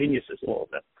amazing. They're geniuses, all of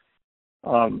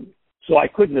them. So I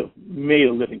couldn't have made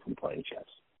a living from playing chess.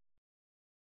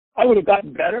 I would have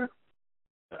gotten better.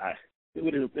 It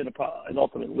would have been an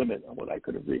ultimate limit on what I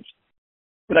could have reached.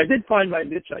 But I did find my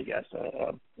niche, I guess,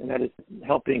 and that is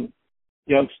helping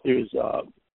youngsters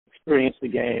experience the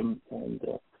game and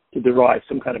to derive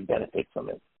some kind of benefit from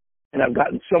it. And I've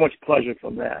gotten so much pleasure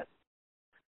from that,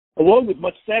 along with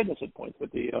much sadness at points,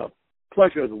 but the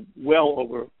pleasure is well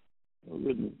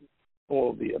overridden all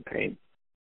of the pain.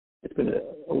 It's been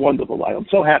a wonderful life. I'm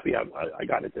so happy I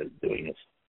got into doing this.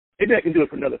 Maybe I can do it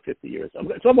for another 50 years.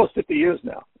 It's almost 50 years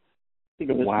now. I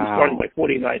think I'm starting my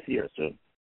 49th year soon.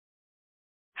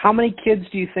 How many kids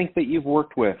do you think that you've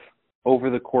worked with over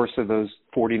the course of those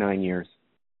 49 years?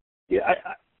 Yeah,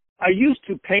 I used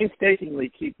to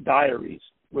painstakingly keep diaries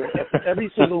where after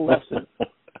every single lesson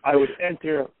I would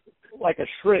enter, like a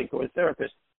shrink or a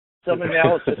therapist, some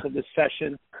analysis of the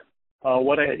session,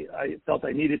 what I felt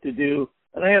I needed to do.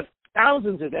 And I have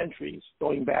thousands of entries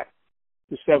going back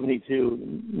to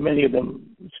 72, many of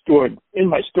them stored in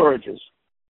my storages.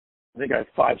 I think I have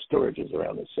 5 storages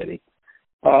around the city.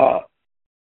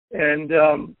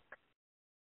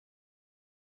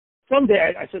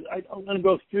 Someday I said, I'm going to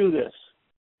go through this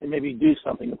and maybe do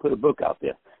something and put a book out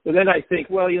there. But then I think,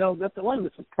 well, that's a lot of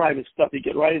this is private stuff. You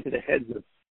get right into the heads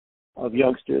of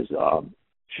youngsters.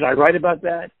 Should I write about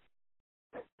that?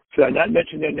 Should I not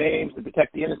mention their names to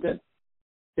protect the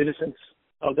innocence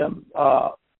of them?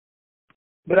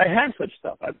 But I have such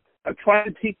stuff. I've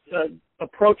tried to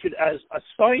approach it as a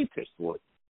scientist would.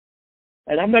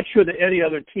 And I'm not sure that any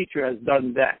other teacher has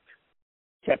done that,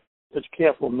 kept such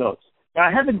careful notes. Now,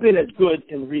 I haven't been as good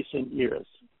in recent years.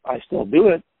 I still do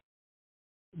it,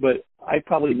 but I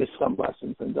probably miss some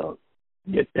lessons and don't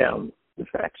get down the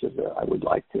facts as I would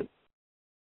like to.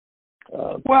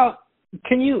 Well,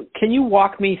 can you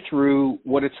walk me through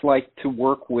what it's like to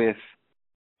work with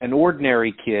an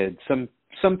ordinary kid?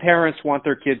 Some parents want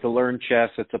their kid to learn chess.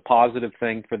 It's a positive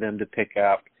thing for them to pick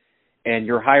up, and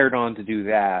you're hired on to do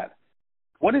that.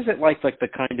 What is it like the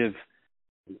kind of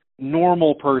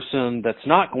normal person that's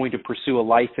not going to pursue a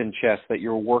life in chess, that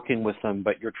you're working with them,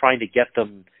 but you're trying to get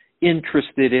them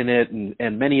interested in it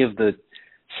and many of the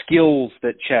skills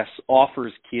that chess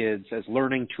offers kids as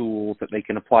learning tools that they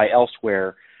can apply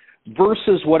elsewhere,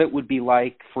 versus what it would be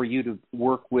like for you to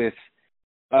work with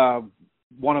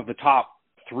one of the top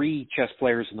 3 chess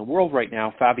players in the world right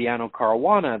now, Fabiano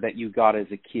Caruana, that you got as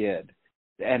a kid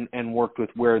and worked with,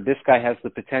 where this guy has the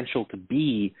potential to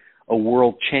be a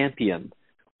world champion.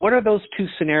 What are those 2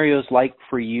 scenarios like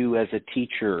for you as a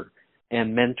teacher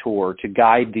and mentor to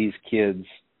guide these kids?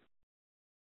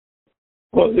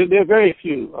 Well, there are very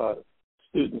few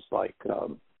students like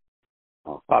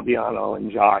Fabiano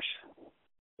and Josh,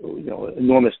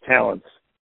 enormous talents.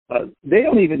 They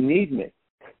don't even need me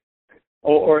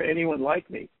or anyone like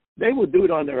me. They would do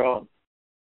it on their own.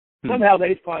 Somehow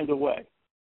they'd find a way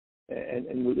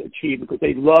and would achieve, because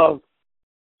they love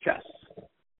chess.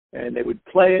 And they would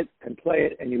play it,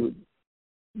 and you would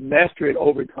master it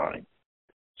over time.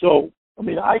 So,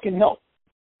 I can help.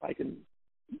 I can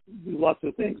do lots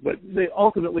of things, but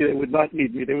ultimately they would not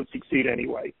need me. They would succeed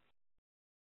anyway.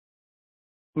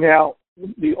 Now,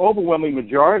 the overwhelming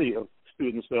majority of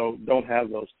students, though, don't have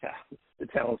those talents, the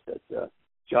talents that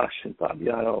Josh and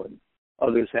Fabiano and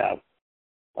others have.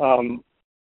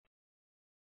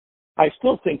 I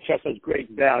still think chess has great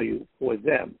value for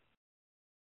them.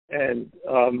 And,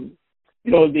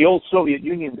 in the old Soviet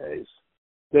Union days,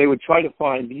 they would try to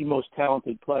find the most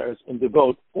talented players and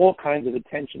devote all kinds of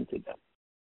attention to them,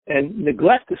 and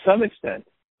neglect to some extent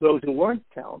those who weren't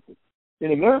talented.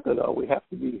 In America, though, we have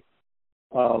to be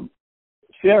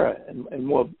fairer and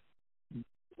more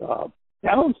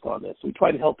balanced on this. We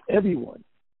try to help everyone,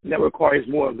 and that requires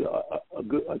more of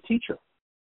a teacher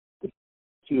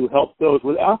to help those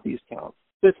without these talents.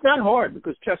 But it's not hard,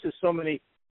 because chess has so many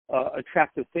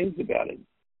attractive things about it.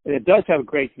 And it does have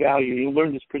great value. You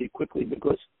learn this pretty quickly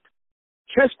because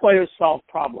chess players solve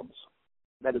problems.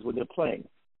 That is what they're playing.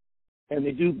 And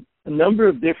they do a number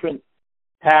of different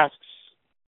tasks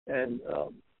and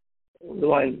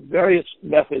rely on various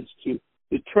methods to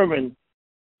determine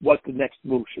what the next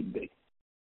move should be.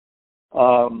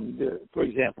 For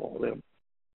example,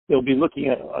 they'll be looking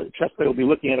at a chess player will be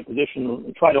looking at a position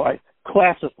and try to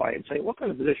classify it and say, what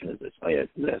kind of position is this? Oh, yeah,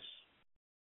 it's this.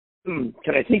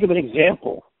 Can I think of an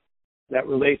example that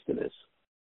relates to this?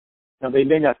 Now, they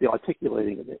may not be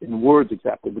articulating it in words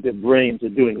exactly, but their brains are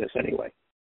doing this anyway,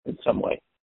 in some way.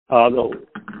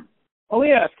 Oh,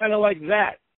 yeah, it's kind of like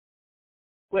that.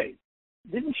 Wait,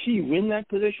 didn't she win that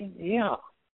position? Yeah.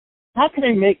 How can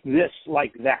I make this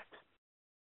like that?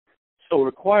 So it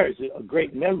requires a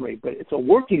great memory, but it's a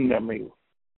working memory.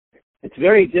 It's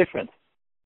very different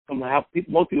from how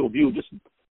most people view just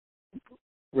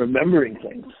remembering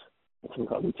things. Some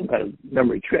kind of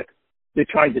memory trick. They're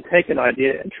trying to take an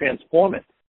idea and transform it.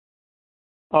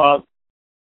 So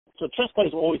chess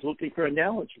players are always looking for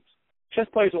analogies. Chess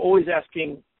players are always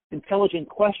asking intelligent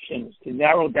questions to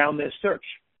narrow down their search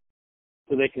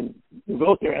so they can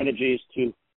devote their energies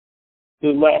to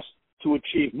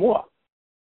achieve more.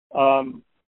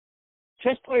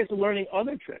 Chess players are learning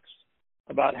other tricks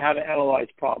about how to analyze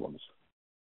problems.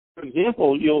 For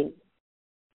example,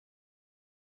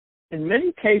 in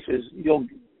many cases,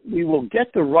 we will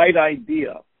get the right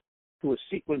idea to a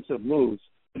sequence of moves,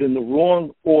 but in the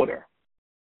wrong order.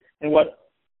 And what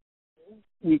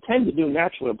we tend to do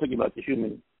naturally, I'm thinking about the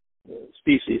human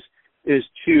species, is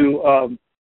to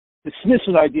dismiss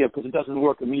an idea because it doesn't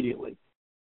work immediately.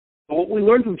 But what we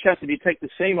learn from chess, if you take the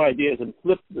same ideas and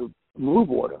flip the move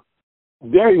order,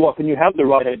 very often you have the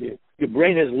right idea. Your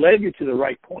brain has led you to the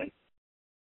right point.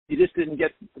 You just didn't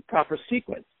get the proper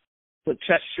sequence. So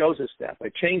chess shows us that by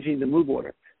changing the move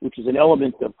order, which is an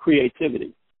element of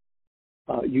creativity,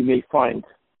 you may find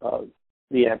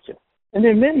the answer. And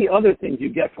there are many other things you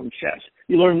get from chess.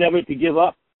 You learn never to give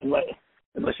up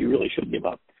unless you really should give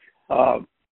up.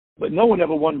 But no one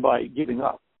ever won by giving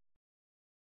up.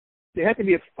 They have to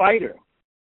be a fighter.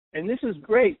 And this is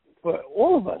great for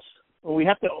all of us. We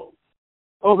have to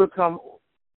overcome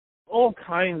all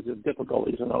kinds of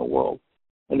difficulties in our world.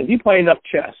 And if you play enough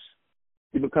chess,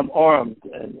 you become armed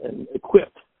and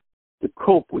equipped to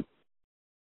cope with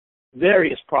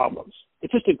various problems.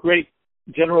 It's just a great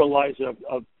generalizer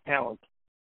of talent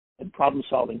and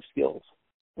problem-solving skills.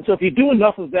 And so if you do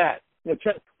enough of that, the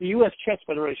U.S. Chess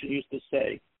Federation used to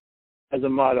say as a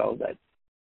motto that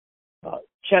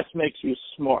chess makes you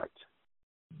smart.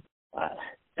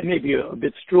 It may be a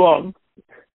bit strong.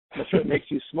 I'm not sure it makes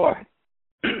you smart.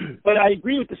 But I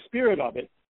agree with the spirit of it.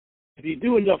 If you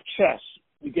do enough chess,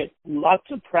 you get lots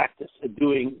of practice at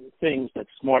doing things that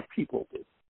smart people do.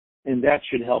 And that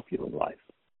should help you in life.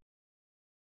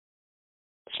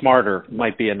 Smarter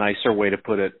might be a nicer way to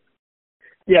put it.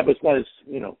 Yeah, but it's not as,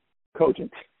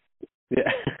 cogent.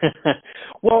 Yeah.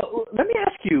 Well, let me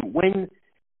ask you,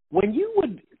 when you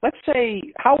would, let's say,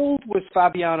 how old was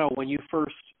Fabiano when you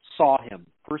first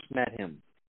met him?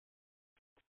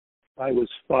 He was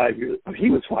 5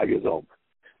 years old.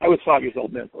 I was 5 years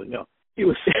old mentally, no. He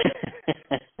was.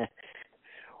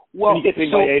 Well, when you get to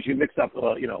my age, you mix up,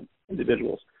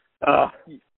 individuals. So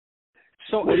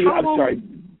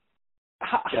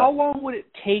how long would it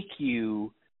take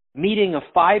you meeting a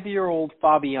 5-year-old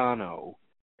Fabiano,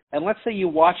 and let's say you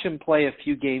watch him play a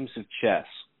few games of chess?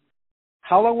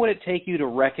 How long would it take you to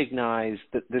recognize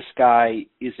that this guy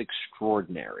is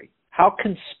extraordinary? How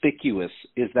conspicuous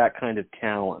is that kind of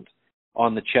talent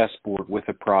on the chessboard with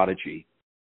a prodigy?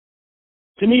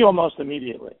 To me, almost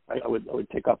immediately, I would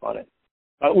pick up on it.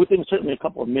 Within certainly a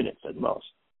couple of minutes at most.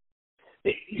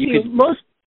 Here's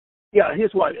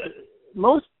why.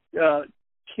 Most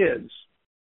kids,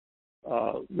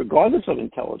 regardless of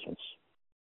intelligence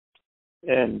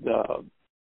and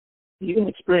even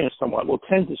experience somewhat, will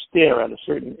tend to stare at a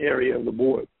certain area of the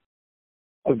board.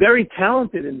 A very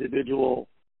talented individual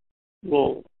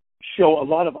will show a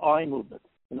lot of eye movement.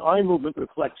 And eye movement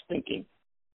reflects thinking.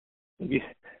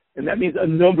 And that means a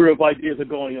number of ideas are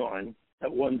going on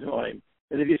at one time.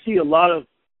 And if you see a lot of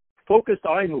focused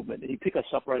eye movement, and you pick us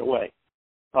up right away,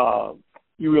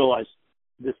 you realize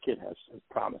this kid has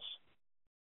promise.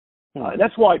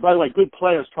 That's why, by the way, good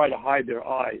players try to hide their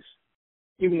eyes.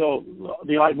 Even though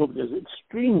the eye movement is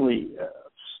extremely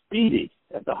speedy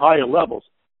at the higher levels,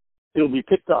 it'll be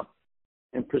picked up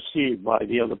and perceived by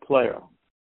the other player.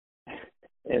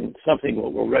 And something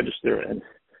will register, and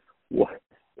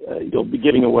you'll be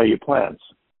giving away your plans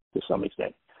to some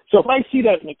extent. So if I see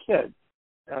that in a kid,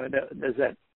 there's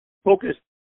that focused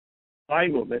eye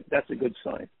movement, that's a good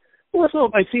sign. Also,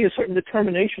 if I see a certain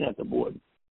determination at the board,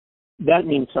 that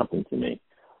means something to me.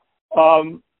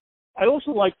 I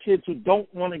also like kids who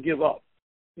don't want to give up.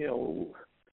 You know,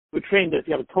 we're trained that if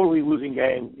you have a totally losing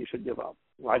game, you should give up.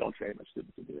 Well, I don't train my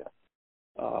students to do that.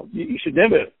 You should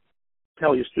never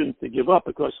tell your students to give up,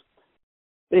 because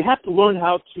they have to learn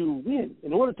how to win.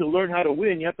 In order to learn how to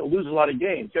win, you have to lose a lot of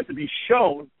games. You have to be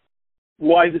shown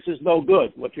why this is no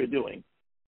good, what you're doing,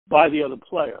 by the other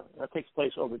player. That takes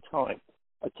place over time.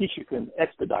 A teacher can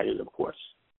expedite it, of course.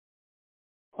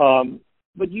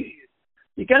 But you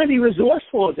got to be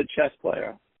resourceful as a chess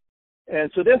player.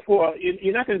 And so therefore,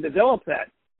 you're not going to develop that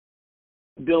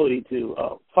ability to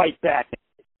fight back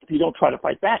if you don't try to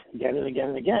fight back again and again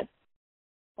and again.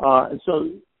 And so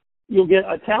you'll get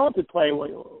a talented player where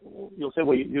you'll say,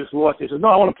 well, you just lost. He says, no,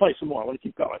 I want to play some more. I want to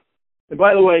keep going. And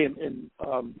by the way, in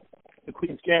the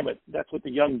Queen's Gambit, that's what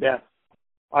the young death,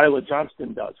 Isla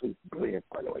Johnston, does. Who's brilliant,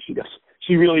 by the way.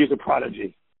 She really is a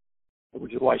prodigy,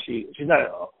 which is why she's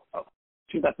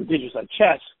not prodigious at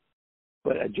chess,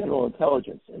 but at general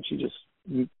intelligence, and she just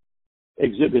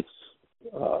exhibits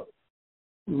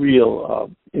real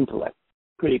intellect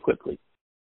pretty quickly.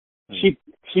 She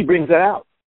brings that out.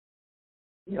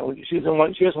 You know, she doesn't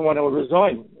want to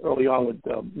resign early on with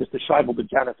Mr. Scheibel, the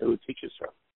janitor who teaches her.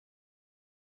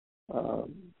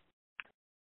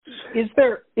 Is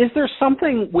there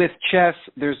something with chess?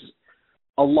 There's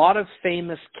a lot of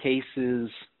famous cases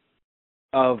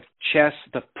of chess,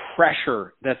 the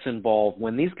pressure that's involved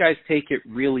when these guys take it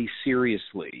really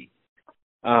seriously.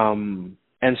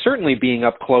 And certainly being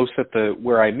up close at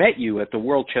where I met you at the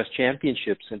World Chess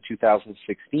Championships in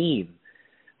 2016,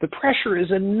 the pressure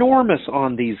is enormous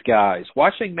on these guys.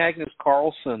 Watching Magnus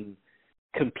Carlsen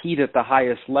compete at the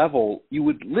highest level, you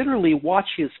would literally watch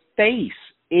his face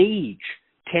age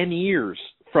 10 years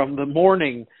from the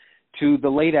morning to the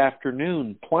late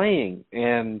afternoon playing,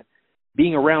 and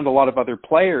being around a lot of other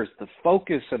players, the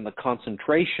focus and the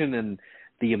concentration and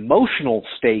the emotional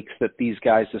stakes that these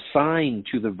guys assign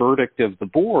to the verdict of the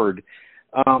board.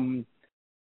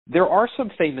 There are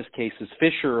some famous cases,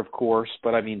 Fischer, of course,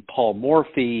 but I mean Paul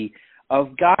Morphy,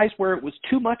 of guys where it was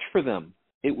too much for them.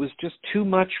 It was just too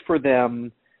much for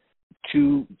them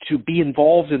to be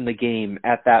involved in the game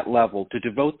at that level, to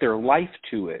devote their life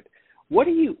to it. What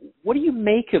do you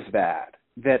make of that?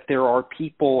 That there are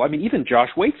people, I mean, even Josh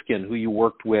Waitzkin, who you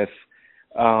worked with,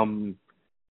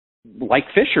 like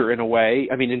Fischer in a way,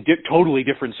 I mean, in totally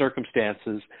different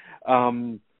circumstances,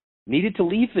 needed to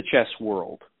leave the chess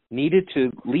world, needed to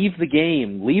leave the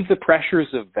game, leave the pressures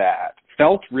of that,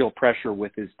 felt real pressure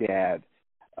with his dad.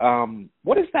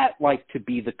 What is that like to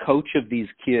be the coach of these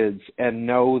kids and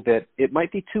know that it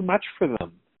might be too much for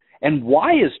them? And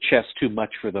why is chess too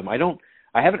much for them? I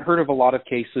haven't heard of a lot of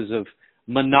cases of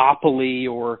Monopoly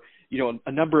or, you know,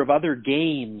 a number of other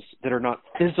games that are not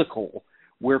physical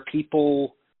where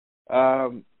people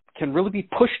can really be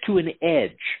pushed to an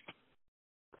edge.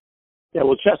 Yeah,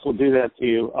 well, chess will do that to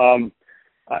you.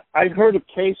 I've heard of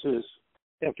cases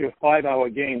after a 5-hour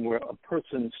game where a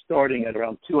person starting at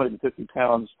around 250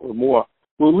 pounds or more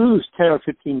will lose 10 or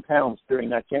 15 pounds during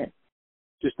that game.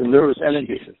 Just the nervous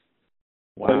energy.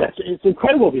 Wow. And it's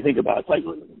incredible if you think about it. It's like,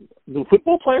 do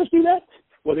football players do that?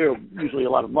 Well, they're usually a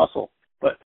lot of muscle.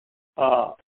 But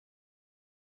the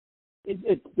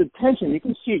tension, you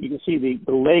can see it. You can see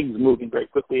the legs moving very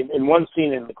quickly. In one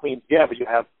scene in The Queen's Gambit, you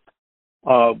have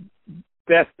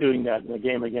Beth doing that in the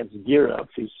game against Gira.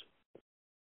 She's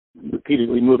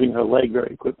repeatedly moving her leg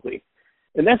very quickly.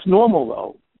 And that's normal,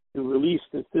 though, to release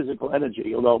the physical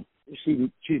energy, although she's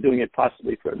doing it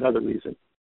possibly for another reason.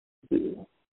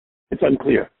 It's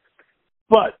unclear.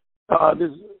 But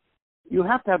you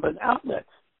have to have an outlet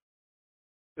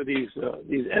for these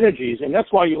energies, and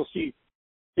that's why you'll see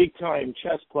big-time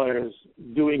chess players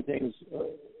doing things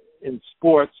in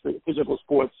sports, physical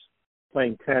sports,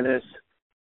 playing tennis,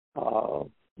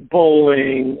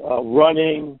 bowling,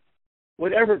 running,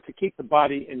 whatever to keep the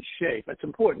body in shape. That's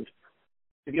important.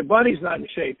 If your body's not in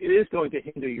shape, it is going to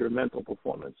hinder your mental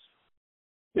performance.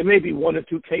 There may be one or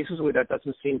two cases where that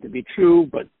doesn't seem to be true,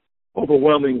 but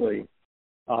overwhelmingly,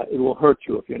 it will hurt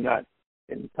you if you're not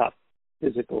in top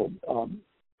physical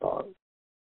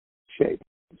shape.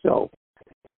 So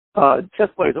chess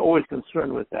players are always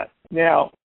concerned with that.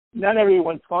 Now, not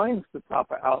everyone finds the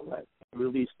proper outlet to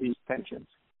release these tensions.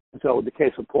 And so in the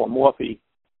case of Paul Morphy,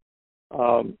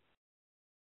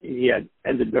 he had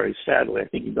ended very sadly. I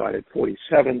think he died at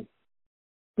 47.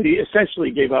 But he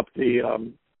essentially gave up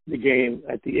the game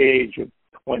at the age of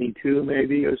 22,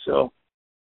 maybe, or so.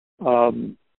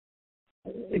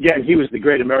 Again, he was the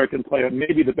great American player,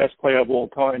 maybe the best player of all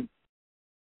time.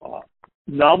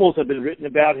 Novels have been written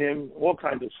about him, all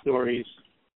kinds of stories,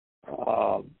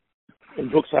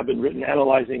 and books have been written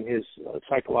analyzing his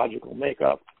psychological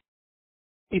makeup.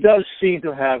 He does seem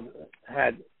to have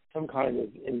had some kind of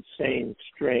insane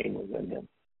strain within him.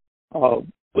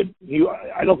 But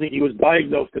I don't think he was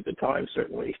diagnosed at the time,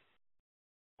 certainly.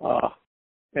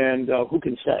 And who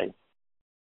can say?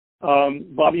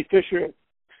 Bobby Fischer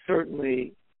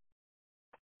certainly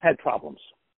had problems,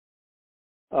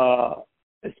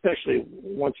 especially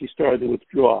once he started to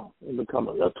withdraw and become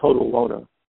a total loner.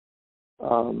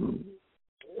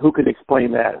 Who could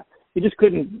explain that? He just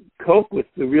couldn't cope with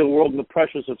the real world and the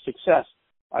pressures of success,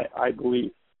 I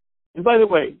believe. And by the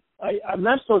way, I'm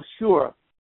not so sure,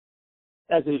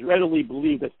 as is readily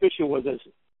believed, that Fischer was as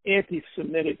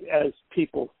anti-Semitic as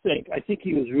people think. I think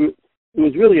it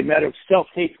was really a matter of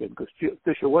self-hatred, because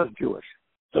Fischer was Jewish.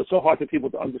 So it's so hard for people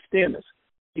to understand this.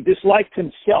 He disliked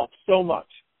himself so much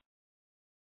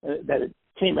that it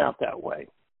came out that way.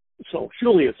 So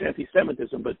surely it's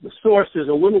anti-Semitism, but the source is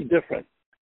a little different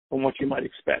from what you might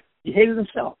expect. He hated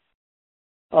himself.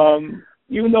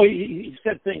 Even though he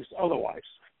said things otherwise.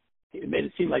 It made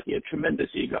it seem like he had tremendous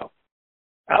ego.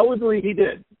 Outwardly, he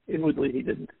did. Inwardly, he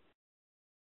didn't.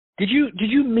 Did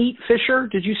you meet Fischer?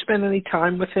 Did you spend any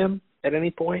time with him at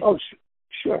any point? Oh,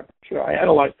 sure.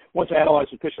 Once I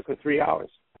analyzed Fischer for 3 hours.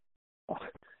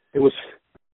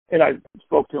 And I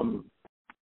spoke to him,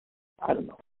 I don't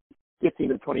know, 15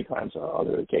 to 20 times on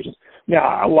other occasions.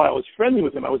 Now, while I was friendly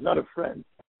with him, I was not a friend.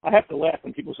 I have to laugh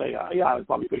when people say,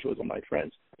 Bobby Fischer was one of my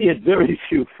friends. He had very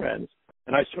few friends,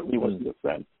 and I certainly wasn't a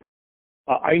friend.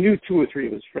 I knew 2 or 3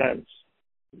 of his friends,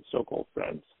 so-called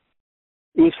friends.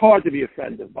 It was hard to be a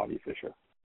friend of Bobby Fischer.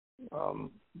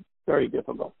 Very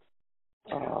difficult.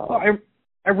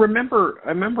 I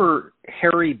remember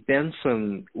Harry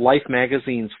Benson, Life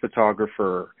magazine's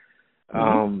photographer.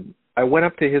 I went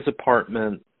up to his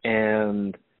apartment,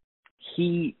 and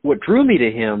what drew me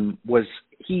to him was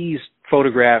he's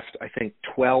photographed, I think,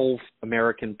 12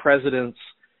 American presidents.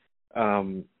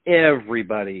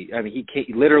 Everybody. I mean,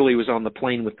 he literally was on the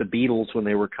plane with the Beatles when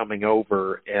they were coming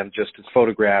over, and just has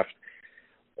photographed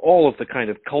all of the kind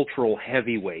of cultural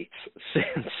heavyweights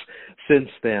since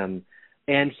then.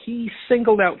 And he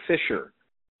singled out Fischer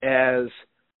as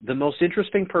the most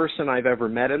interesting person I've ever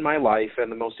met in my life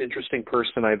and the most interesting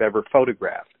person I've ever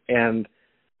photographed. And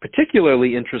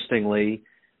particularly interestingly,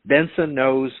 Benson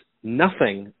knows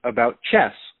nothing about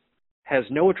chess, has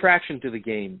no attraction to the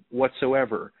game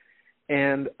whatsoever.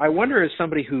 And I wonder, as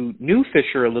somebody who knew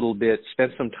Fischer a little bit,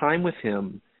 spent some time with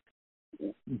him,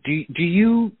 do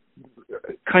you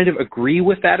kind of agree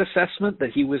with that assessment,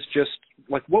 that he was just,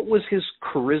 like, what was his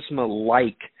charisma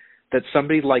like, that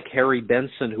somebody like Harry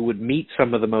Benson, who would meet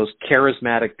some of the most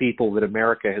charismatic people that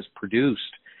America has produced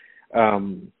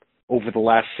over the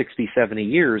last 60, 70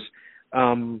 years,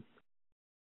 did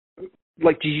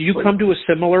you come to a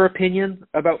similar opinion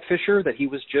about Fischer, that he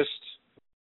was just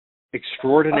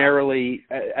extraordinarily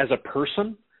as a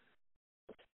person?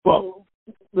 Well,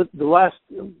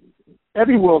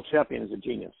 every world champion is a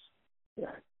genius,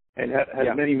 and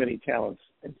has many, many talents,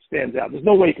 and stands out. There's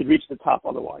no way he could reach the top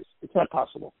otherwise. It's not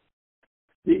possible.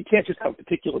 You can't just have a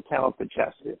particular talent for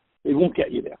chess. It won't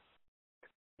get you there.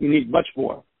 You need much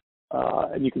more,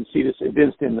 and you can see this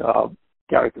evinced in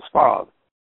Garry Kasparov.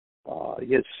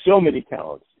 He has so many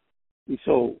talents. He's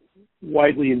so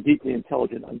widely and deeply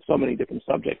intelligent on so many different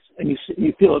subjects, and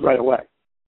you feel it right away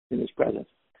in his presence.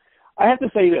 I have to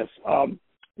say this.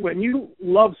 When you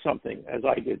love something, as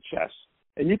I did, chess,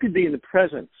 and you could be in the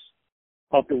presence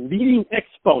of the leading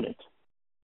exponent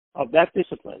of that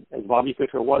discipline, as Bobby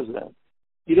Fischer was then,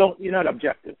 you're not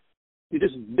objective. You're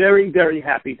just very, very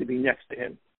happy to be next to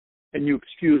him, and you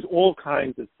excuse all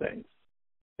kinds of things.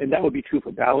 And that would be true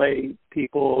for ballet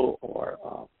people, or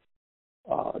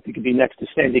if you could be next to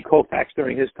Sandy Koufax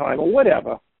during his time, or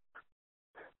whatever,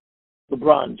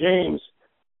 LeBron James.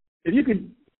 If you could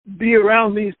be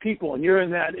around these people and you're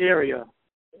in that area,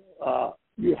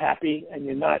 you're happy, and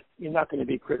you're not going to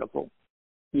be critical.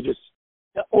 You're just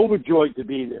overjoyed to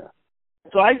be there.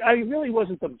 So I really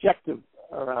wasn't objective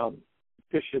around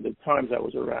Fischer the times I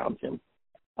was around him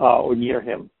or near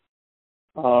him.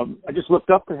 I just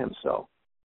looked up to him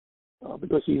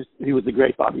because he was the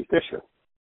great Bobby Fischer.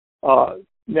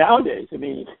 Nowadays, I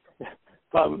mean, if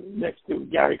I'm next to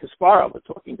Garry Kasparov or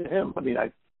talking to him, I mean,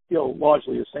 I feel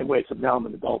largely the same way, except now I'm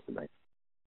an adult and I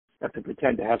have to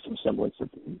pretend to have some semblance of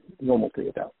normality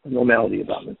about me,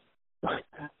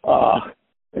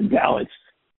 and balance.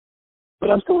 But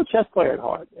I'm still a chess player at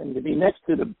heart, and to be next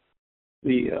to the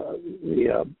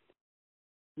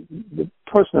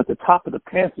person at the top of the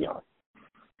pantheon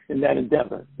in that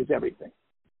endeavor is everything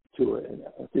to an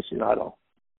aficionado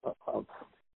of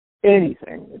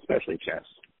anything, especially chess.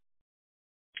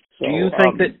 So, do you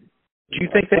think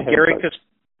that Garry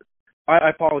I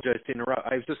apologize to interrupt.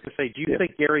 I was just going to say, do you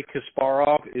think Garry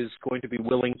Kasparov is going to be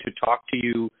willing to talk to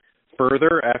you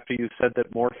further after you said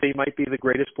that Morphy might be the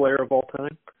greatest player of all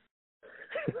time?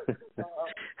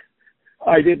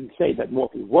 I didn't say that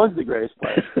Morphy was the greatest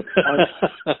player,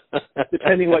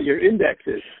 depending what your index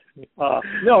is.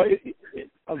 No,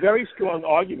 a very strong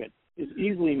argument is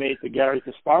easily made for Garry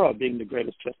Kasparov being the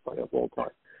greatest chess player of all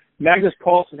time. Magnus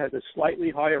Carlsen has a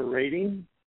slightly higher rating,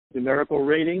 numerical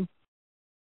rating,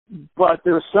 but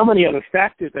there are so many other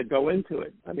factors that go into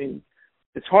it. I mean,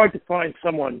 it's hard to find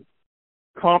someone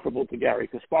comparable to Garry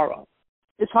Kasparov.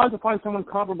 It's hard to find someone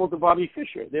comparable to Bobby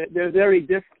Fischer. They're very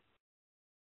different.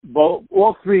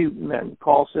 All three men,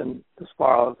 Carlsen,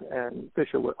 Kasparov, and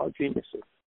Fischer, are geniuses.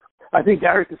 I think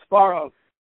Garry Kasparov,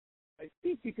 I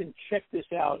think you can check this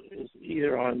out, is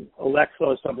either on Alexa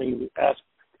or something you ask,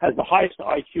 has the highest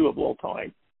IQ of all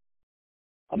time.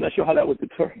 I'm not sure how that was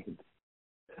determined.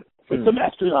 But some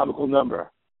astronomical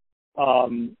number.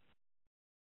 Also,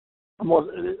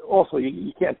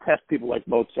 you can't test people like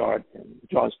Mozart and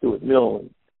John Stuart Mill and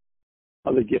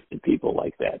other gifted people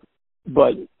like that.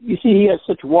 But you see, he has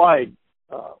such wide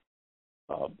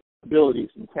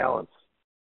abilities and talents.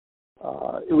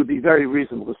 It would be very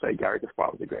reasonable to say Garry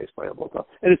Kasparov is the greatest player of all time.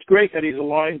 And it's great that he's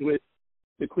aligned with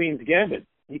the Queen's Gambit.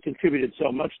 He contributed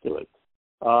so much to it.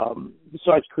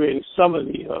 Besides creating some of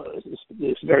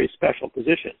these very special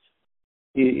positions,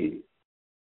 he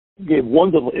gave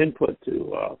wonderful input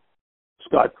to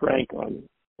Scott Frank on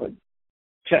what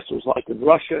chess was like in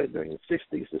Russia during the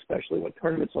 60s, especially what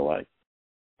tournaments are like.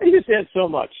 And he just adds so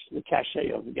much. The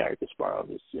cachet of Garry Kasparov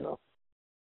is,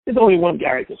 there's only one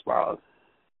Garry Kasparov,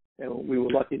 and we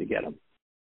were lucky to get him.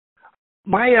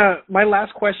 My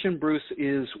last question, Bruce,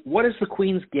 is what is the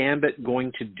Queen's Gambit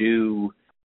going to do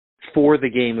for the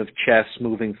game of chess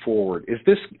moving forward?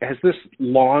 Has this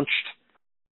launched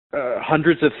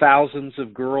hundreds of thousands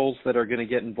of girls that are going to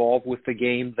get involved with the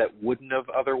game that wouldn't have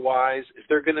otherwise? Is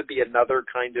there going to be another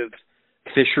kind of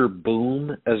Fischer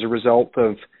boom as a result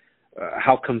of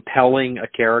how compelling a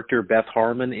character Beth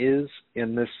Harmon is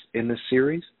in this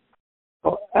series?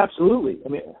 Oh, absolutely. I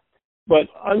mean, but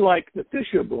unlike the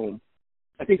Fischer boom,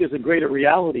 I think there's a greater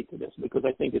reality to this, because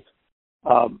I think it's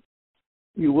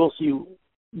you will see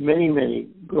many, many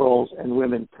girls and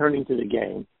women turning to the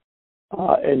game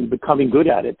and becoming good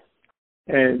at it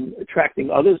and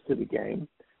attracting others to the game.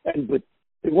 But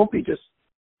it won't be just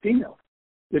females.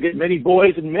 You'll get many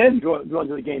boys and men drawn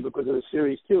to the game because of the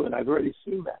series too, and I've already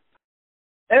seen that.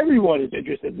 Everyone is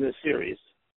interested in this series.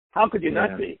 How could you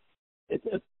not be?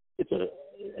 It's a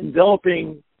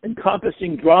enveloping,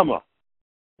 encompassing drama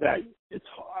that it's,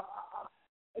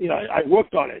 I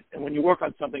worked on it, and when you work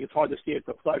on something, it's hard to see it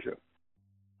for pleasure.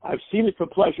 I've seen it for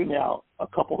pleasure now a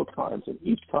couple of times, and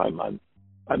each time I'm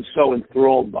so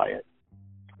enthralled by it.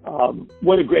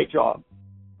 What a great job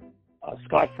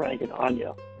Scott Frank and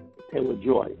Anya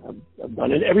Taylor-Joy have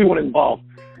done, and everyone involved.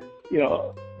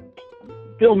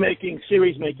 Filmmaking,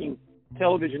 series making,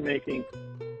 television making.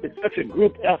 It's such a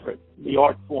group effort, the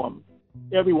art form.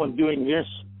 Everyone doing this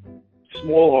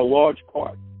small or large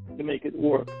part to make it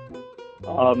work.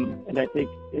 And I think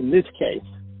in this case,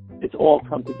 it's all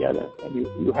come together, and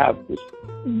you have this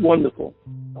wonderful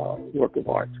work of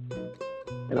art.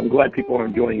 And I'm glad people are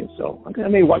enjoying it. So I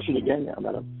may watch it again now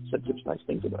that I've said such nice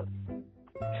things about it.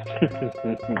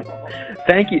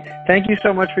 Thank you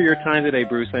so much for your time today,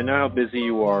 Bruce. I know how busy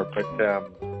you are, but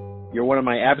you're one of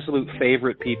my absolute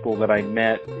favorite people that I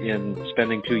met in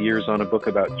spending 2 years on a book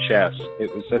about chess.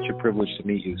 It was such a privilege to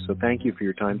meet you, so thank you for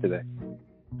your time today.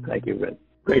 Thank you, Red.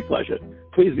 Great pleasure.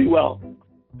 Please be well.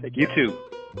 Take care.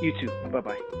 You too.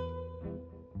 Bye-bye.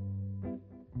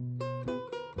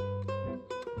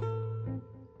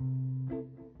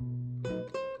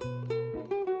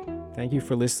 Thank you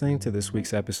for listening to this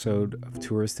week's episode of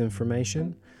Tourist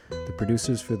Information. The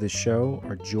producers for this show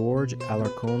are George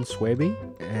Alarcon Swaby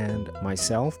and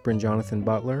myself, Bryn Jonathan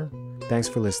Butler. Thanks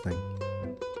for listening.